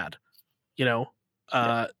Canadians are bad,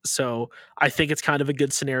 So I think it's kind of a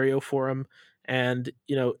good scenario for him. And,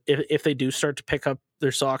 if they do start to pick up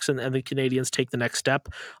their socks and the Canadians take the next step,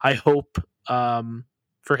 I hope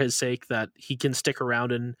for his sake that he can stick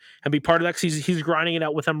around and be part of that, because he's grinding it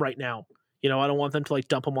out with them right now. I don't want them to like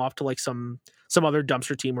dump him off to like some other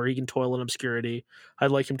dumpster team where he can toil in obscurity.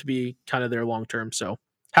 I'd like him to be kind of there long term. So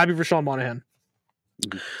happy for Sean Monahan.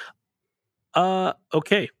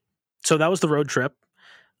 Okay. So that was the road trip.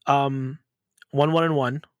 1-1-1,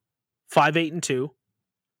 5-8-2.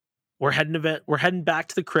 We're heading back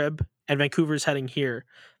to the crib, and Vancouver's heading here.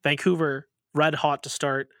 Vancouver, red hot to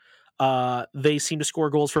start. They seem to score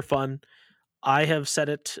goals for fun. I have said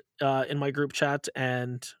it in my group chat,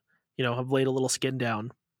 and have laid a little skin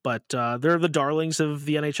down. But they're the darlings of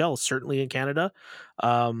the NHL, certainly in Canada.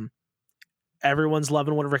 Everyone's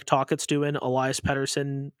loving what Rick Tocchet's doing. Elias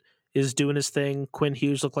Pettersson is doing his thing. Quinn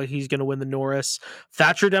Hughes looks like he's going to win the Norris.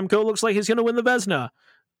 Thatcher Demko looks like he's going to win the Vezina.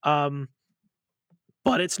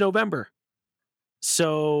 But it's November.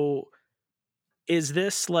 So is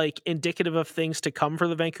this like indicative of things to come for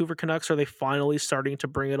the Vancouver Canucks? Are they finally starting to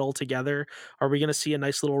bring it all together? Are we going to see a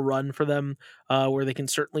nice little run for them where they can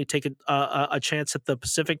certainly take a chance at the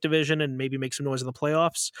Pacific Division and maybe make some noise in the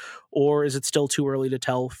playoffs? Or is it still too early to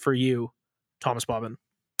tell for you, Thomas Bobbin?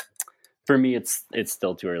 For me, it's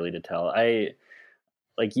still too early to tell.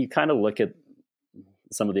 You kind of look at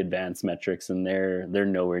some of the advanced metrics, and they're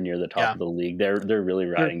nowhere near the top of the league. They're really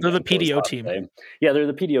riding. They're the PDO team. Yeah, they're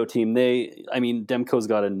the PDO team. Demko's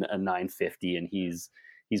got a 950, and he's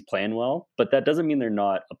playing well, but that doesn't mean they're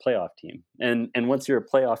not a playoff team. And once you're a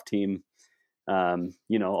playoff team,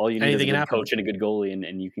 all you need is a good coach and a good goalie,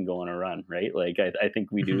 and you can go on a run, right? Like I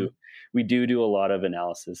think we do a lot of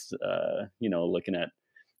analysis, looking at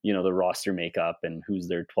the roster makeup and who's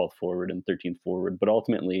their 12th forward and 13th forward. But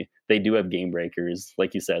ultimately, they do have game breakers.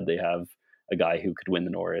 Like you said, they have a guy who could win the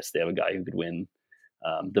Norris. They have a guy who could win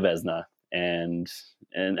the Vezina. And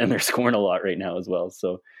they're scoring a lot right now as well.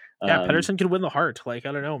 So Pettersson can win the Hart. Like,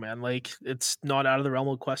 I don't know, man. Like, it's not out of the realm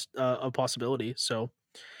of possibility. So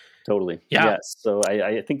totally. Yeah. Yes. So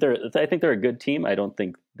I think they're a good team. I don't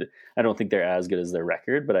think they're as good as their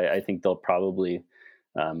record, but I think they'll probably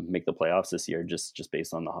make the playoffs this year just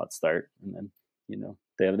based on the hot start. And then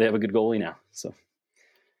they have a good goalie now. So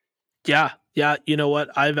yeah. You know what?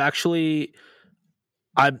 I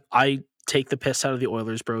take the piss out of the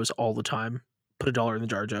Oilers bros all the time. Put $1 in the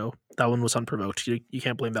jar, Joe. That one was unprovoked. You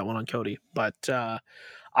can't blame that one on Cody. But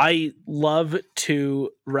I love to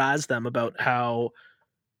razz them about how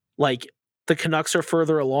like the Canucks are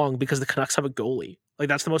further along because the Canucks have a goalie. Like,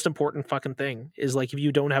 that's the most important fucking thing, is like, if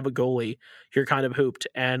you don't have a goalie, you're kind of hooped.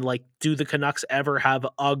 And like, do the Canucks ever have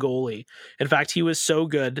a goalie? In fact, he was so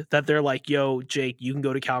good that they're like, yo, Jake, you can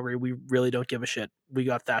go to Calgary. We really don't give a shit. We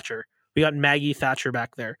got Thatcher. We got Maggie Thatcher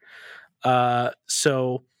back there.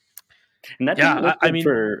 So and that didn't look good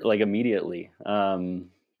for like immediately. No,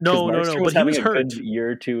 was but he was having a hurt. good year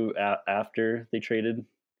or two after they traded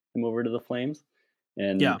him over to the Flames.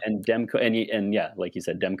 And Demko and like you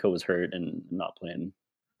said, Demko was hurt and not playing.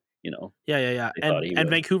 Yeah. And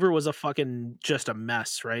Vancouver was a fucking just a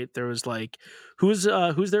mess, right? There was like, who's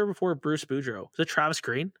there before Bruce Boudreau? Was it Travis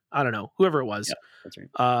Green? I don't know, whoever it was. Yeah, that's right.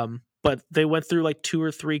 But they went through like 2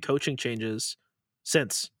 or 3 coaching changes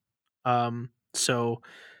since. So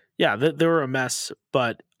yeah, they were a mess.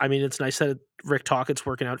 But I mean, it's nice that Rick Tocchet's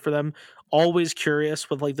working out for them. Always curious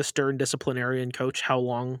with like the stern disciplinarian coach how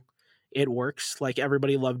long it works. Like,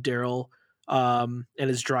 everybody loved Daryl and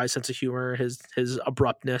his dry sense of humor, his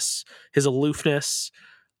abruptness, his aloofness,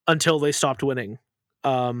 until they stopped winning.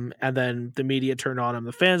 And then the media turned on him,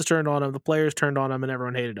 the fans turned on him, the players turned on him, and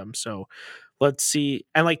everyone hated him. So let's see.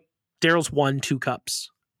 And like Daryl's won 2 cups.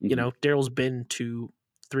 You know, Daryl's been to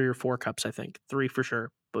 3 or 4 cups, I think. 3 for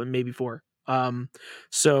sure, but maybe 4.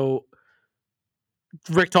 So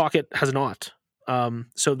Rick Tocchet has not.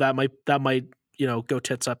 So that might go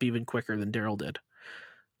tits up even quicker than Daryl did.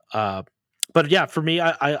 But yeah, for me,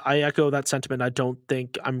 I echo that sentiment. I don't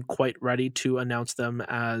think I'm quite ready to announce them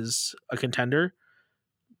as a contender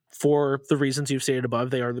for the reasons you've stated above.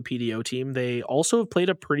 They are the PDO team. They also have played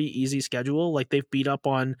a pretty easy schedule. Like they've beat up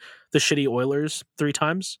on the shitty Oilers 3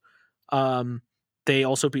 times. They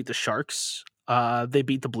also beat the Sharks. They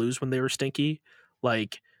beat the Blues when they were stinky.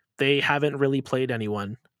 Like they haven't really played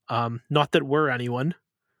anyone. Not that we're anyone,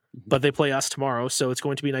 but they play us tomorrow, so it's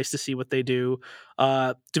going to be nice to see what they do.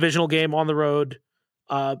 Divisional game on the road.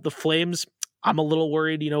 The Flames, I'm a little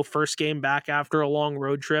worried, first game back after a long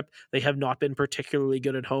road trip. They have not been particularly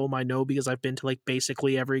good at home, I know, because I've been to like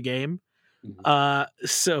basically every game.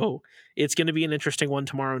 So it's going to be an interesting one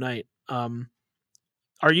tomorrow night.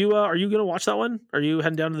 Are you going to watch that one? Are you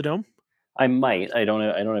heading down to the Dome? I might. I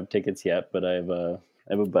don't have tickets yet, but I have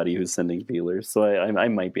a buddy who's sending feelers, so I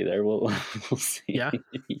might be there. We'll see. Yeah.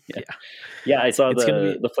 Yeah. I saw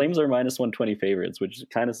the Flames are -120 favorites, which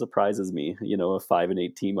kind of surprises me. A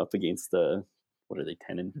 5-8 team up against what are they,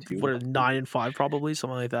 10-2? What are 9-5 probably,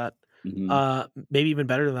 something like that. Maybe even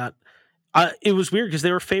better than that. It was weird because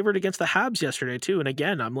they were favored against the Habs yesterday too. And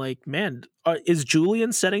again, I'm like, man, is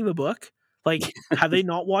Julian setting the book? Like, have they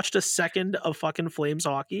not watched a second of fucking Flames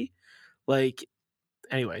hockey? Like,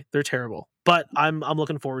 anyway, they're terrible, but I'm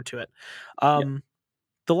looking forward to it.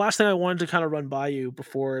 The last thing I wanted to kind of run by you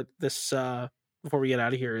before we get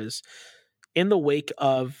out of here is in the wake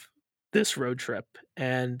of this road trip,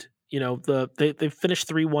 and they finished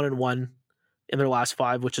 3-1-1 in their last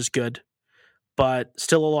 5, which is good, but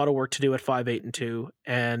still a lot of work to do at 5-8-2.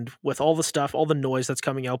 And with all the stuff, all the noise that's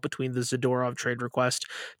coming out between the Zadorov trade request,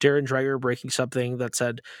 Darren Dreger breaking something that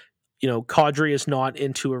said, Kadri is not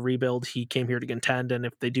into a rebuild. He came here to contend, and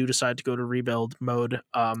if they do decide to go to rebuild mode,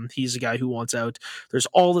 he's the guy who wants out. There's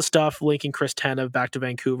all the stuff linking Chris Tanev back to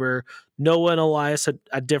Vancouver. Noah and Elias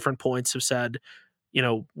at different points have said,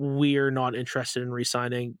 we're not interested in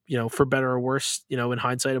re-signing. For better or worse, in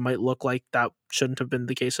hindsight, it might look like that shouldn't have been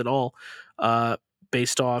the case at all,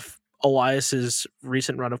 based off Elias's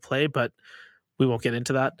recent run of play, but we won't get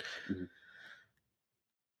into that.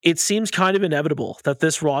 It seems kind of inevitable that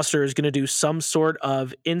this roster is going to do some sort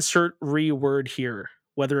of insert reword here,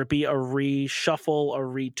 whether it be a reshuffle, a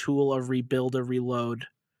retool, a rebuild, a reload.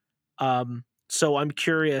 So I'm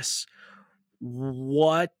curious,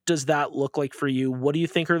 what does that look like for you? What do you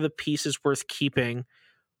think are the pieces worth keeping?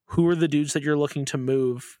 Who are the dudes that you're looking to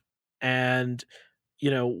move? And,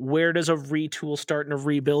 where does a retool start and a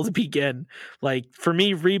rebuild begin? Like, for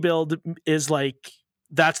me, rebuild is like,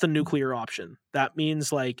 that's the nuclear option. That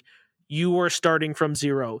means like you are starting from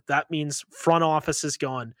zero. That means front office is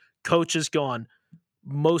gone. Coach is gone.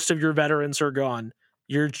 Most of your veterans are gone.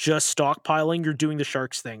 You're just stockpiling. You're doing the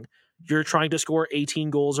Sharks thing. You're trying to score 18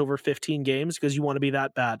 goals over 15 games because you want to be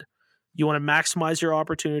that bad. You want to maximize your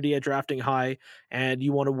opportunity at drafting high, and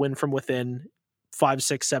you want to win from within 5,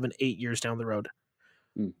 6, 7, 8 years down the road.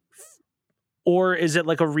 Or is it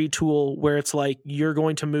like a retool where it's like you're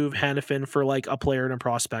going to move Hanifin for like a player and a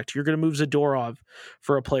prospect? You're going to move Zadorov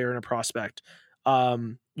for a player and a prospect.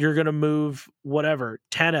 You're going to move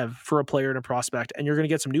Tanev for a player and a prospect, and you're going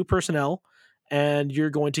to get some new personnel, and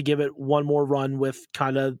you're going to give it one more run with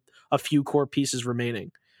kind of a few core pieces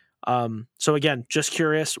remaining. So again, just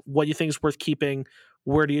curious, what do you think is worth keeping?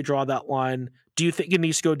 Where do you draw that line? Do you think it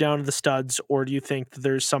needs to go down to the studs, or do you think that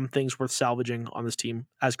there's some things worth salvaging on this team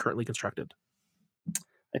as currently constructed?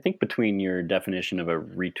 I think between your definition of a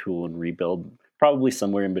retool and rebuild, probably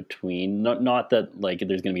somewhere in between. Not that like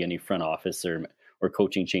there's going to be any front office or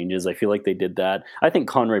coaching changes. I feel like they did that. I think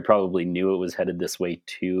Conroy probably knew it was headed this way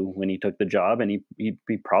too when he took the job, and he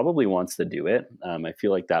probably wants to do it. I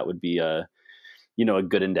feel like that would be a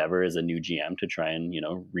good endeavor as a new GM to try and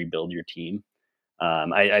rebuild your team.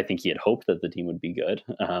 I think he had hoped that the team would be good,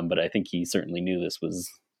 but I think he certainly knew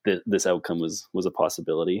this outcome was a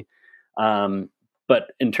possibility.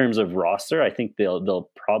 But in terms of roster, I think they'll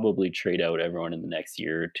probably trade out everyone in the next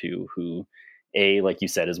year or two who, A, like you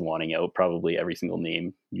said, is wanting out, probably every single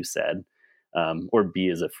name you said, or B,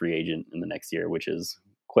 is a free agent in the next year, which is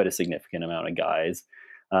quite a significant amount of guys.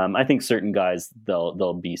 I think certain guys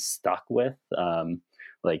they'll be stuck with. I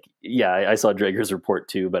saw Drager's report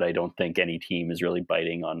too, but I don't think any team is really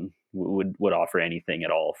biting on would offer anything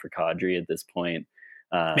at all for Kadri at this point.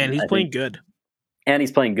 Man, he's playing good. and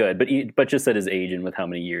he's playing good, but just at his age and with how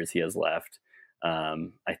many years he has left,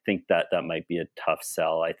 I think that might be a tough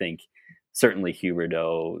sell. I think certainly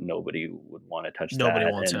Huberdeau, nobody would want to touch Nobody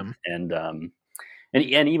that. wants him.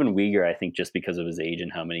 And even Uyghur, I think just because of his age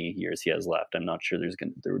and how many years he has left, I'm not sure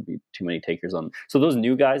there would be too many takers on. So those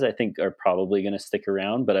new guys, I think, are probably going to stick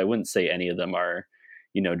around, but I wouldn't say any of them are,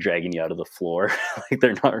 dragging you out of the floor. Like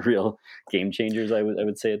they're not real game changers. I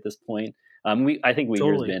would say at this point. I think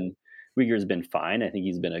Uyghur's been fine. I think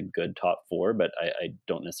he's been a good top 4, but I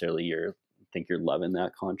don't necessarily think you're loving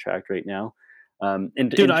that contract right now.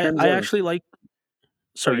 I actually like.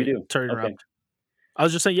 Sorry, you do? Sorry to Okay. interrupt. I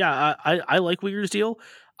was just saying, yeah, I like Uyghur's deal.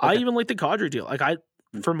 I even like the Kadri deal. Like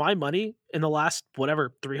for my money in the last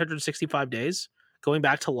 365 days, going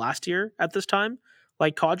back to last year at this time,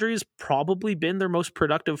 like Kadri has probably been their most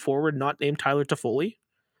productive forward, not named Tyler Toffoli.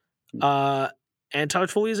 And Tyler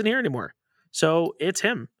Toffoli isn't here anymore, so it's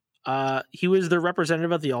him. He was the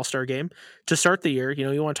representative at the All-Star game to start the year.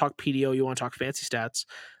 You want to talk PDO, you want to talk fancy stats.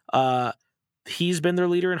 He's been their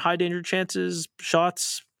leader in high danger chances,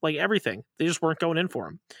 shots, like everything. They just weren't going in for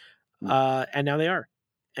him. And now they are.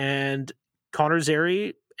 And Connor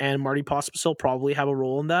Zary and Marty Pospisil probably have a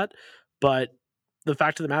role in that. But the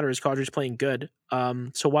fact of the matter is Kadri's playing good.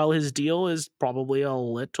 So while his deal is probably a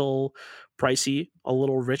little pricey, a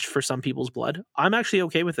little rich for some people's blood, I'm actually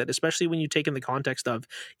okay with it, especially when you take in the context of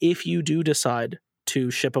if you do decide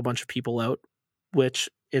to ship a bunch of people out, which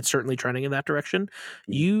it's certainly trending in that direction,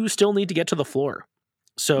 you still need to get to the floor.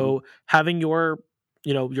 So having your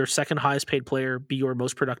second highest paid player be your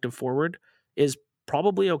most productive forward is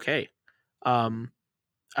probably okay. At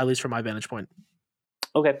least from my vantage point.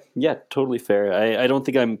 Okay. Yeah, totally fair. I don't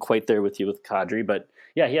think I'm quite there with you with Kadri, but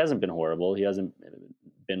yeah, he hasn't been horrible. He hasn't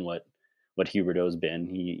been what Huberdeau's been.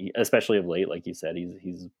 He especially of late, like you said,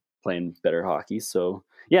 he's playing better hockey. So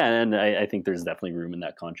yeah, and I think there's definitely room in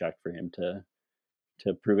that contract for him to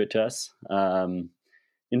prove it to us.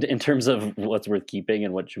 In terms of what's worth keeping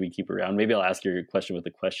and what should we keep around, maybe I'll ask your question with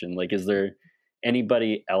a question. Like, is there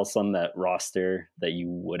anybody else on that roster that you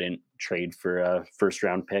wouldn't trade for a first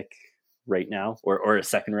round pick right now or a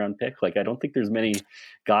second round pick? Like, I don't think there's many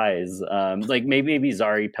guys, like maybe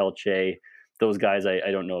Zari, Pelche, those guys. I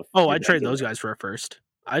don't know if. I'd trade those guys for a first.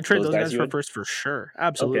 I'd trade those guys for a first for sure.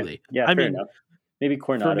 Absolutely. Okay. Yeah, fair enough. Maybe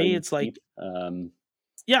Coronado. For me, it's like,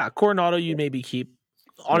 Coronado you maybe keep.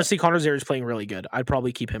 Honestly, Connor Zary is playing really good. I'd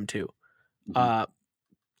probably keep him too.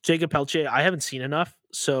 Jacob Pelche, I haven't seen enough.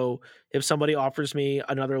 So if somebody offers me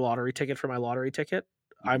another lottery ticket for my lottery ticket,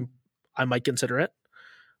 I might consider it.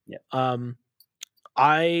 Yeah.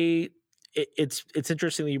 It's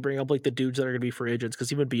interesting that you bring up like the dudes that are going to be free agents,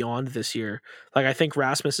 because even beyond this year, like I think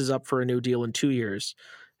Rasmus is up for a new deal in 2 years,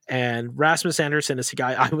 and Rasmus Anderson is a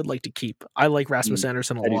guy I would like to keep. I like Rasmus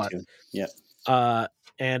Anderson a lot. Yeah.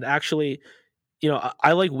 And actually,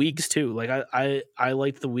 I like Weeks too. Like I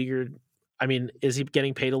like the Uyghur. I mean, is he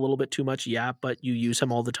getting paid a little bit too much? Yeah, but you use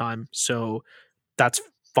him all the time, so that's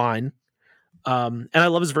fine. And I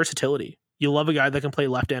love his versatility. You love a guy that can play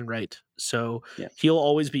left and right, so he'll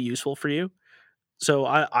always be useful for you. So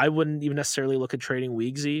I wouldn't even necessarily look at trading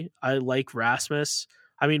Weegsy. I like Rasmus.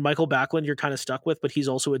 I mean, Michael Backlund you're kind of stuck with, but he's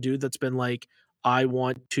also a dude that's been like, I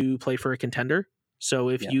want to play for a contender. So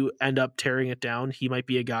if you end up tearing it down, he might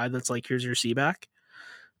be a guy that's like, here's your C-back.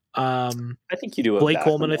 I think you do what Blake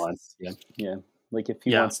Coleman wants. Yeah. Like if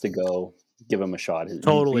he wants to go, give him a shot.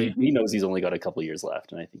 Totally. He knows he's only got a couple years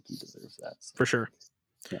left, and I think he deserves that. So. For sure.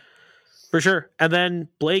 Yeah. For sure. And then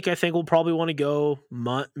Blake, I think, will probably want to go.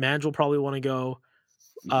 Mange will probably want to go.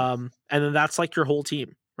 And then that's like your whole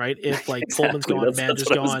team, right? If like Coleman's gone, Mange is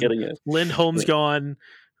gone, Lindholm's gone,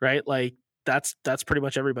 right? Like that's pretty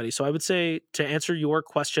much everybody. So I would say, to answer your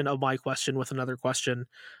question of my question with another question,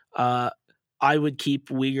 I would keep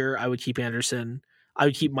Uyghur, I would keep Anderson, I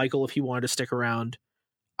would keep Michael if he wanted to stick around.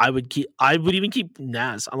 I would even keep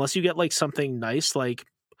Naz, unless you get like something nice. Like,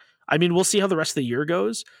 I mean, we'll see how the rest of the year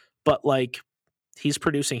goes, but like he's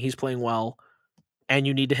producing, he's playing well, and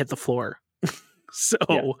you need to hit the floor.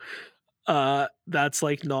 So that's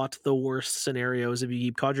like not the worst scenarios if you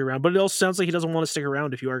keep Kadri around, but it also sounds like he doesn't want to stick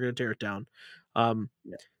around if you are going to tear it down.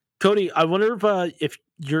 Cody, I wonder if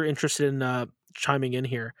you're interested in chiming in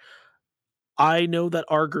here. I know that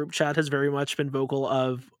our group chat has very much been vocal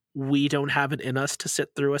of, we don't have it in us to sit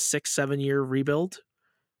through a 6-7 year rebuild.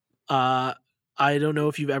 I don't know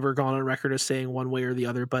if you've ever gone on record as saying one way or the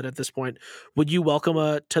other, but at this point, would you welcome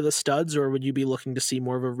to the studs, or would you be looking to see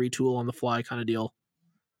more of a retool on the fly kind of deal?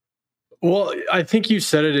 Well, I think you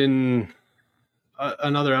said it in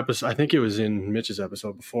another episode. I think it was in Mitch's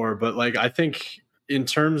episode before, but like, I think in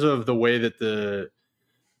terms of the way that the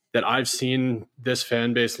that I've seen this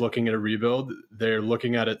fan base looking at a rebuild, they're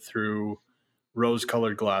looking at it through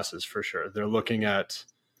rose-colored glasses for sure. They're looking at,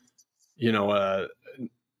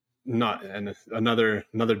 not and another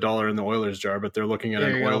dollar in the Oilers jar, but they're looking at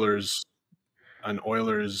an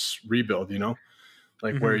Oilers rebuild,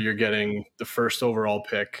 where you're getting the first overall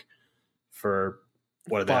pick for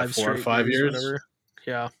what are they, 4 or 5 years? Whatever.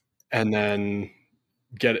 Yeah. And then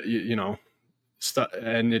get it,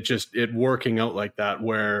 and it working out like that,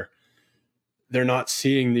 where they're not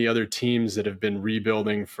seeing the other teams that have been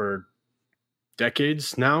rebuilding for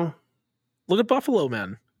decades now. Look at Buffalo,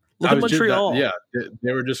 man. Look at Montreal.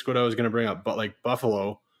 They were just what I was going to bring up. But like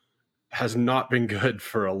Buffalo has not been good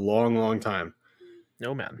for a long, long time.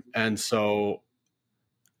 No, man. And so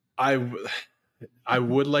I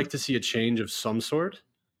would like to see a change of some sort.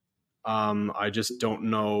 I just don't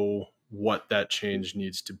know what that change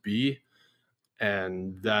needs to be.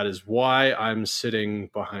 And that is why I'm sitting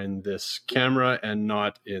behind this camera and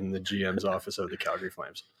not in the GM's office of the Calgary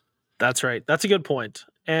Flames. That's right. That's a good point.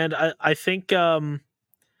 And I think,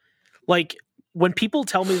 like, when people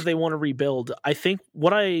tell me that they want to rebuild, I think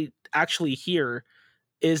what I actually hear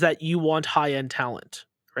is that you want high-end talent,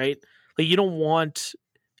 right? Like, you don't want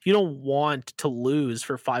to lose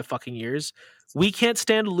for 5 fucking years. We can't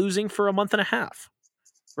stand losing for a month and a half.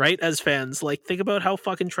 Right? As fans, like, think about how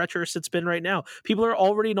fucking treacherous it's been right now. People are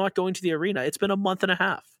already not going to the arena. It's been a month and a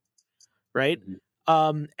half. Right?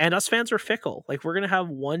 And us fans are fickle. Like, we're going to have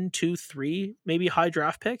 1, 2, 3, maybe high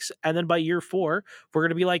draft picks. And then by year 4, we're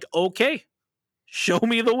going to be like, okay, show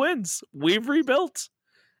me the wins. We've rebuilt.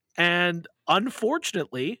 And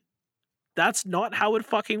unfortunately, that's not how it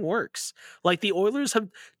fucking works. Like, the Oilers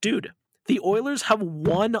have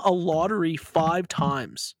won a lottery 5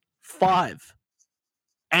 times. 5.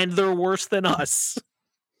 And they're worse than us.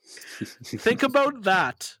 Think about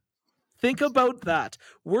that.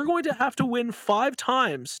 We're going to have to win 5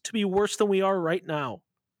 times to be worse than we are right now.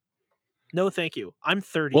 No, thank you. I'm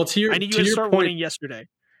 30. Well, I need you to start winning yesterday.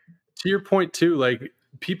 To your point too, like,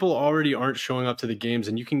 people already aren't showing up to the games,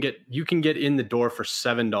 and you can get in the door for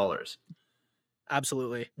 $7.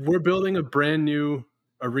 Absolutely. We're building a brand new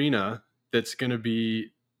arena that's going to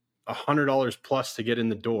be $100 plus to get in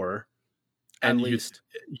the door. And you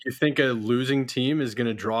think a losing team is going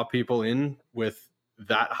to draw people in with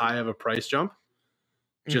that high of a price jump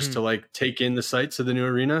just to like take in the sights of the new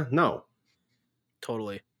arena? No.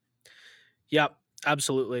 Totally. Yep,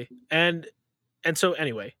 absolutely. And so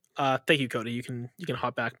anyway, thank you, Cody. You can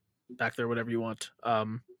hop back there whenever you want.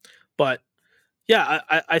 But yeah,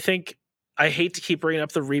 I think I hate to keep bringing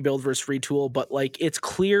up the rebuild versus retool, but like, it's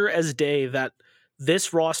clear as day that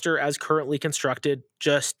this roster as currently constructed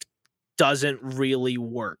just doesn't really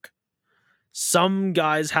work. Some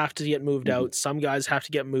guys have to get moved out. Some guys have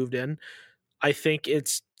to get moved in. I think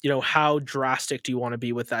it's, how drastic do you want to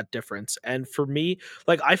be with that difference? And for me,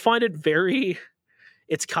 like, I find it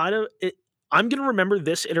I'm going to remember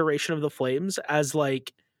this iteration of the Flames as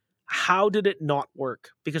like, how did it not work?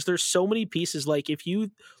 Because there's so many pieces. Like, if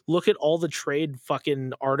you look at all the trade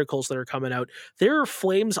fucking articles that are coming out, there are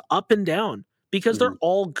Flames up and down because they're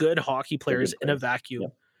all good hockey players in a vacuum.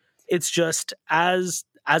 Yep. It's just as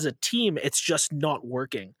a team, it's just not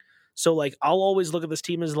working. So like, I'll always look at this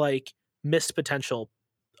team as like missed potential,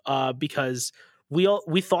 because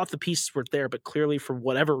we thought the pieces were there, but clearly for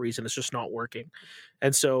whatever reason, it's just not working.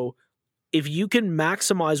 And so if you can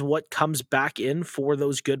maximize what comes back in for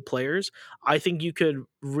those good players, I think you could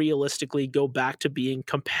realistically go back to being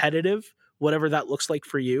competitive, whatever that looks like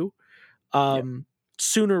for you,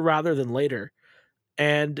 sooner rather than later.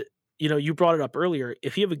 And you brought it up earlier.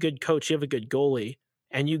 If you have a good coach, you have a good goalie,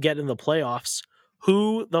 and you get in the playoffs,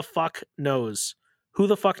 who the fuck knows?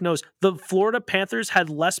 The Florida Panthers had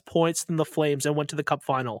less points than the Flames and went to the Cup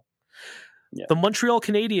final. Yeah. The Montreal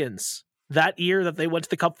Canadiens, that year that they went to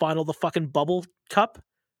the Cup final, the fucking bubble cup,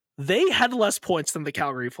 they had less points than the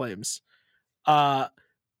Calgary Flames.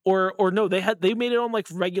 Or no, they made it on like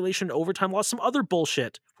regulation overtime loss, some other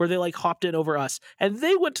bullshit where they like hopped in over us and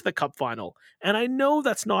they went to the Cup final. And I know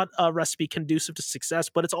that's not a recipe conducive to success,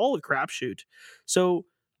 but it's all a crapshoot. So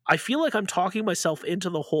I feel like I'm talking myself into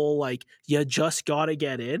the whole, like, you just got to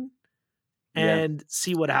get in and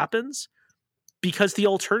see what happens, because the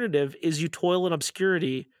alternative is you toil in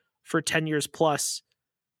obscurity for 10 years plus.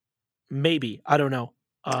 Maybe, I don't know.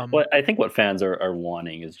 Well, I think what fans are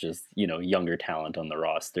wanting is just, younger talent on the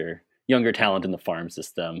roster, younger talent in the farm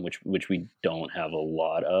system, which we don't have a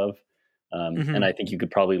lot of. And I think you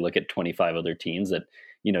could probably look at 25 other teams that,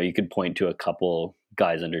 you could point to a couple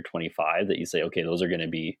guys under 25 that you say, okay, those are going to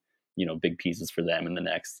be, big pieces for them in the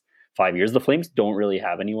next 5 years. The Flames don't really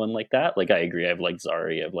have anyone like that. Like, I agree. I've liked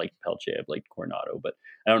Zari, I've liked Pelche, I've liked Coronado, but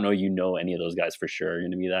I don't know, any of those guys for sure are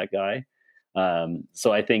going to be that guy.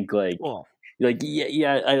 So I think I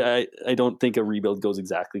don't think a rebuild goes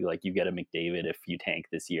exactly like you get a McDavid if you tank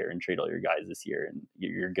this year and trade all your guys this year and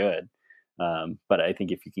you're good. But I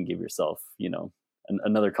think if you can give yourself,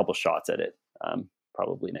 another couple shots at it,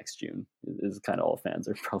 probably next June is kind of all fans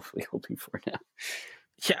are probably hoping for now.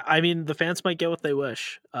 Yeah, I mean, the fans might get what they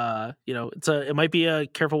wish. It might be a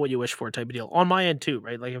careful what you wish for type of deal on my end too,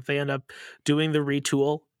 right? Like if they end up doing the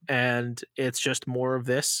retool and it's just more of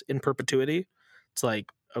this in perpetuity, it's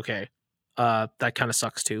like, okay, that kind of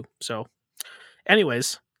sucks too. So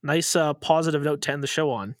anyways, nice positive note to end the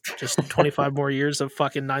show on. Just 25 more years of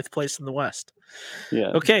fucking 9th place in the West.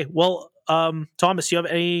 Yeah. Okay, well, Thomas, you have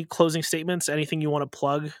any closing statements? Anything you want to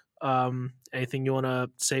plug? Anything you want to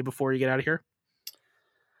say before you get out of here?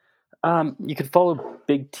 You can follow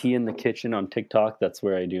Big T in the Kitchen on TikTok. That's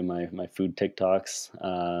where I do my food TikToks.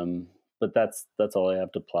 But that's all I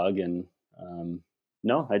have to plug. And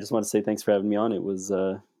no, I just want to say thanks for having me on. It was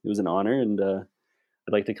an honor, and I'd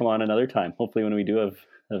like to come on another time. Hopefully, when we do have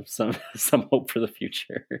some hope for the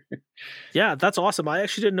future. Yeah, that's awesome. I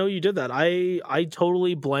actually didn't know you did that. I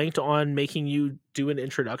totally blanked on making you do an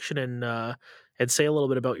introduction and say a little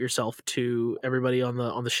bit about yourself to everybody on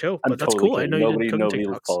the show. But that's totally cool. kidding. I know nobody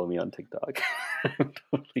will follow me on TikTok. I'm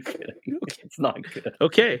totally kidding. Okay. It's not good.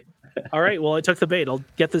 Okay. All right. Well, I took the bait. I'll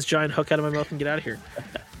get this giant hook out of my mouth and get out of here.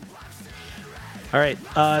 All right.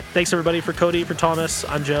 Thanks everybody. For Cody, for Thomas,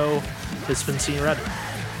 I'm Joe. This has been Seen Red.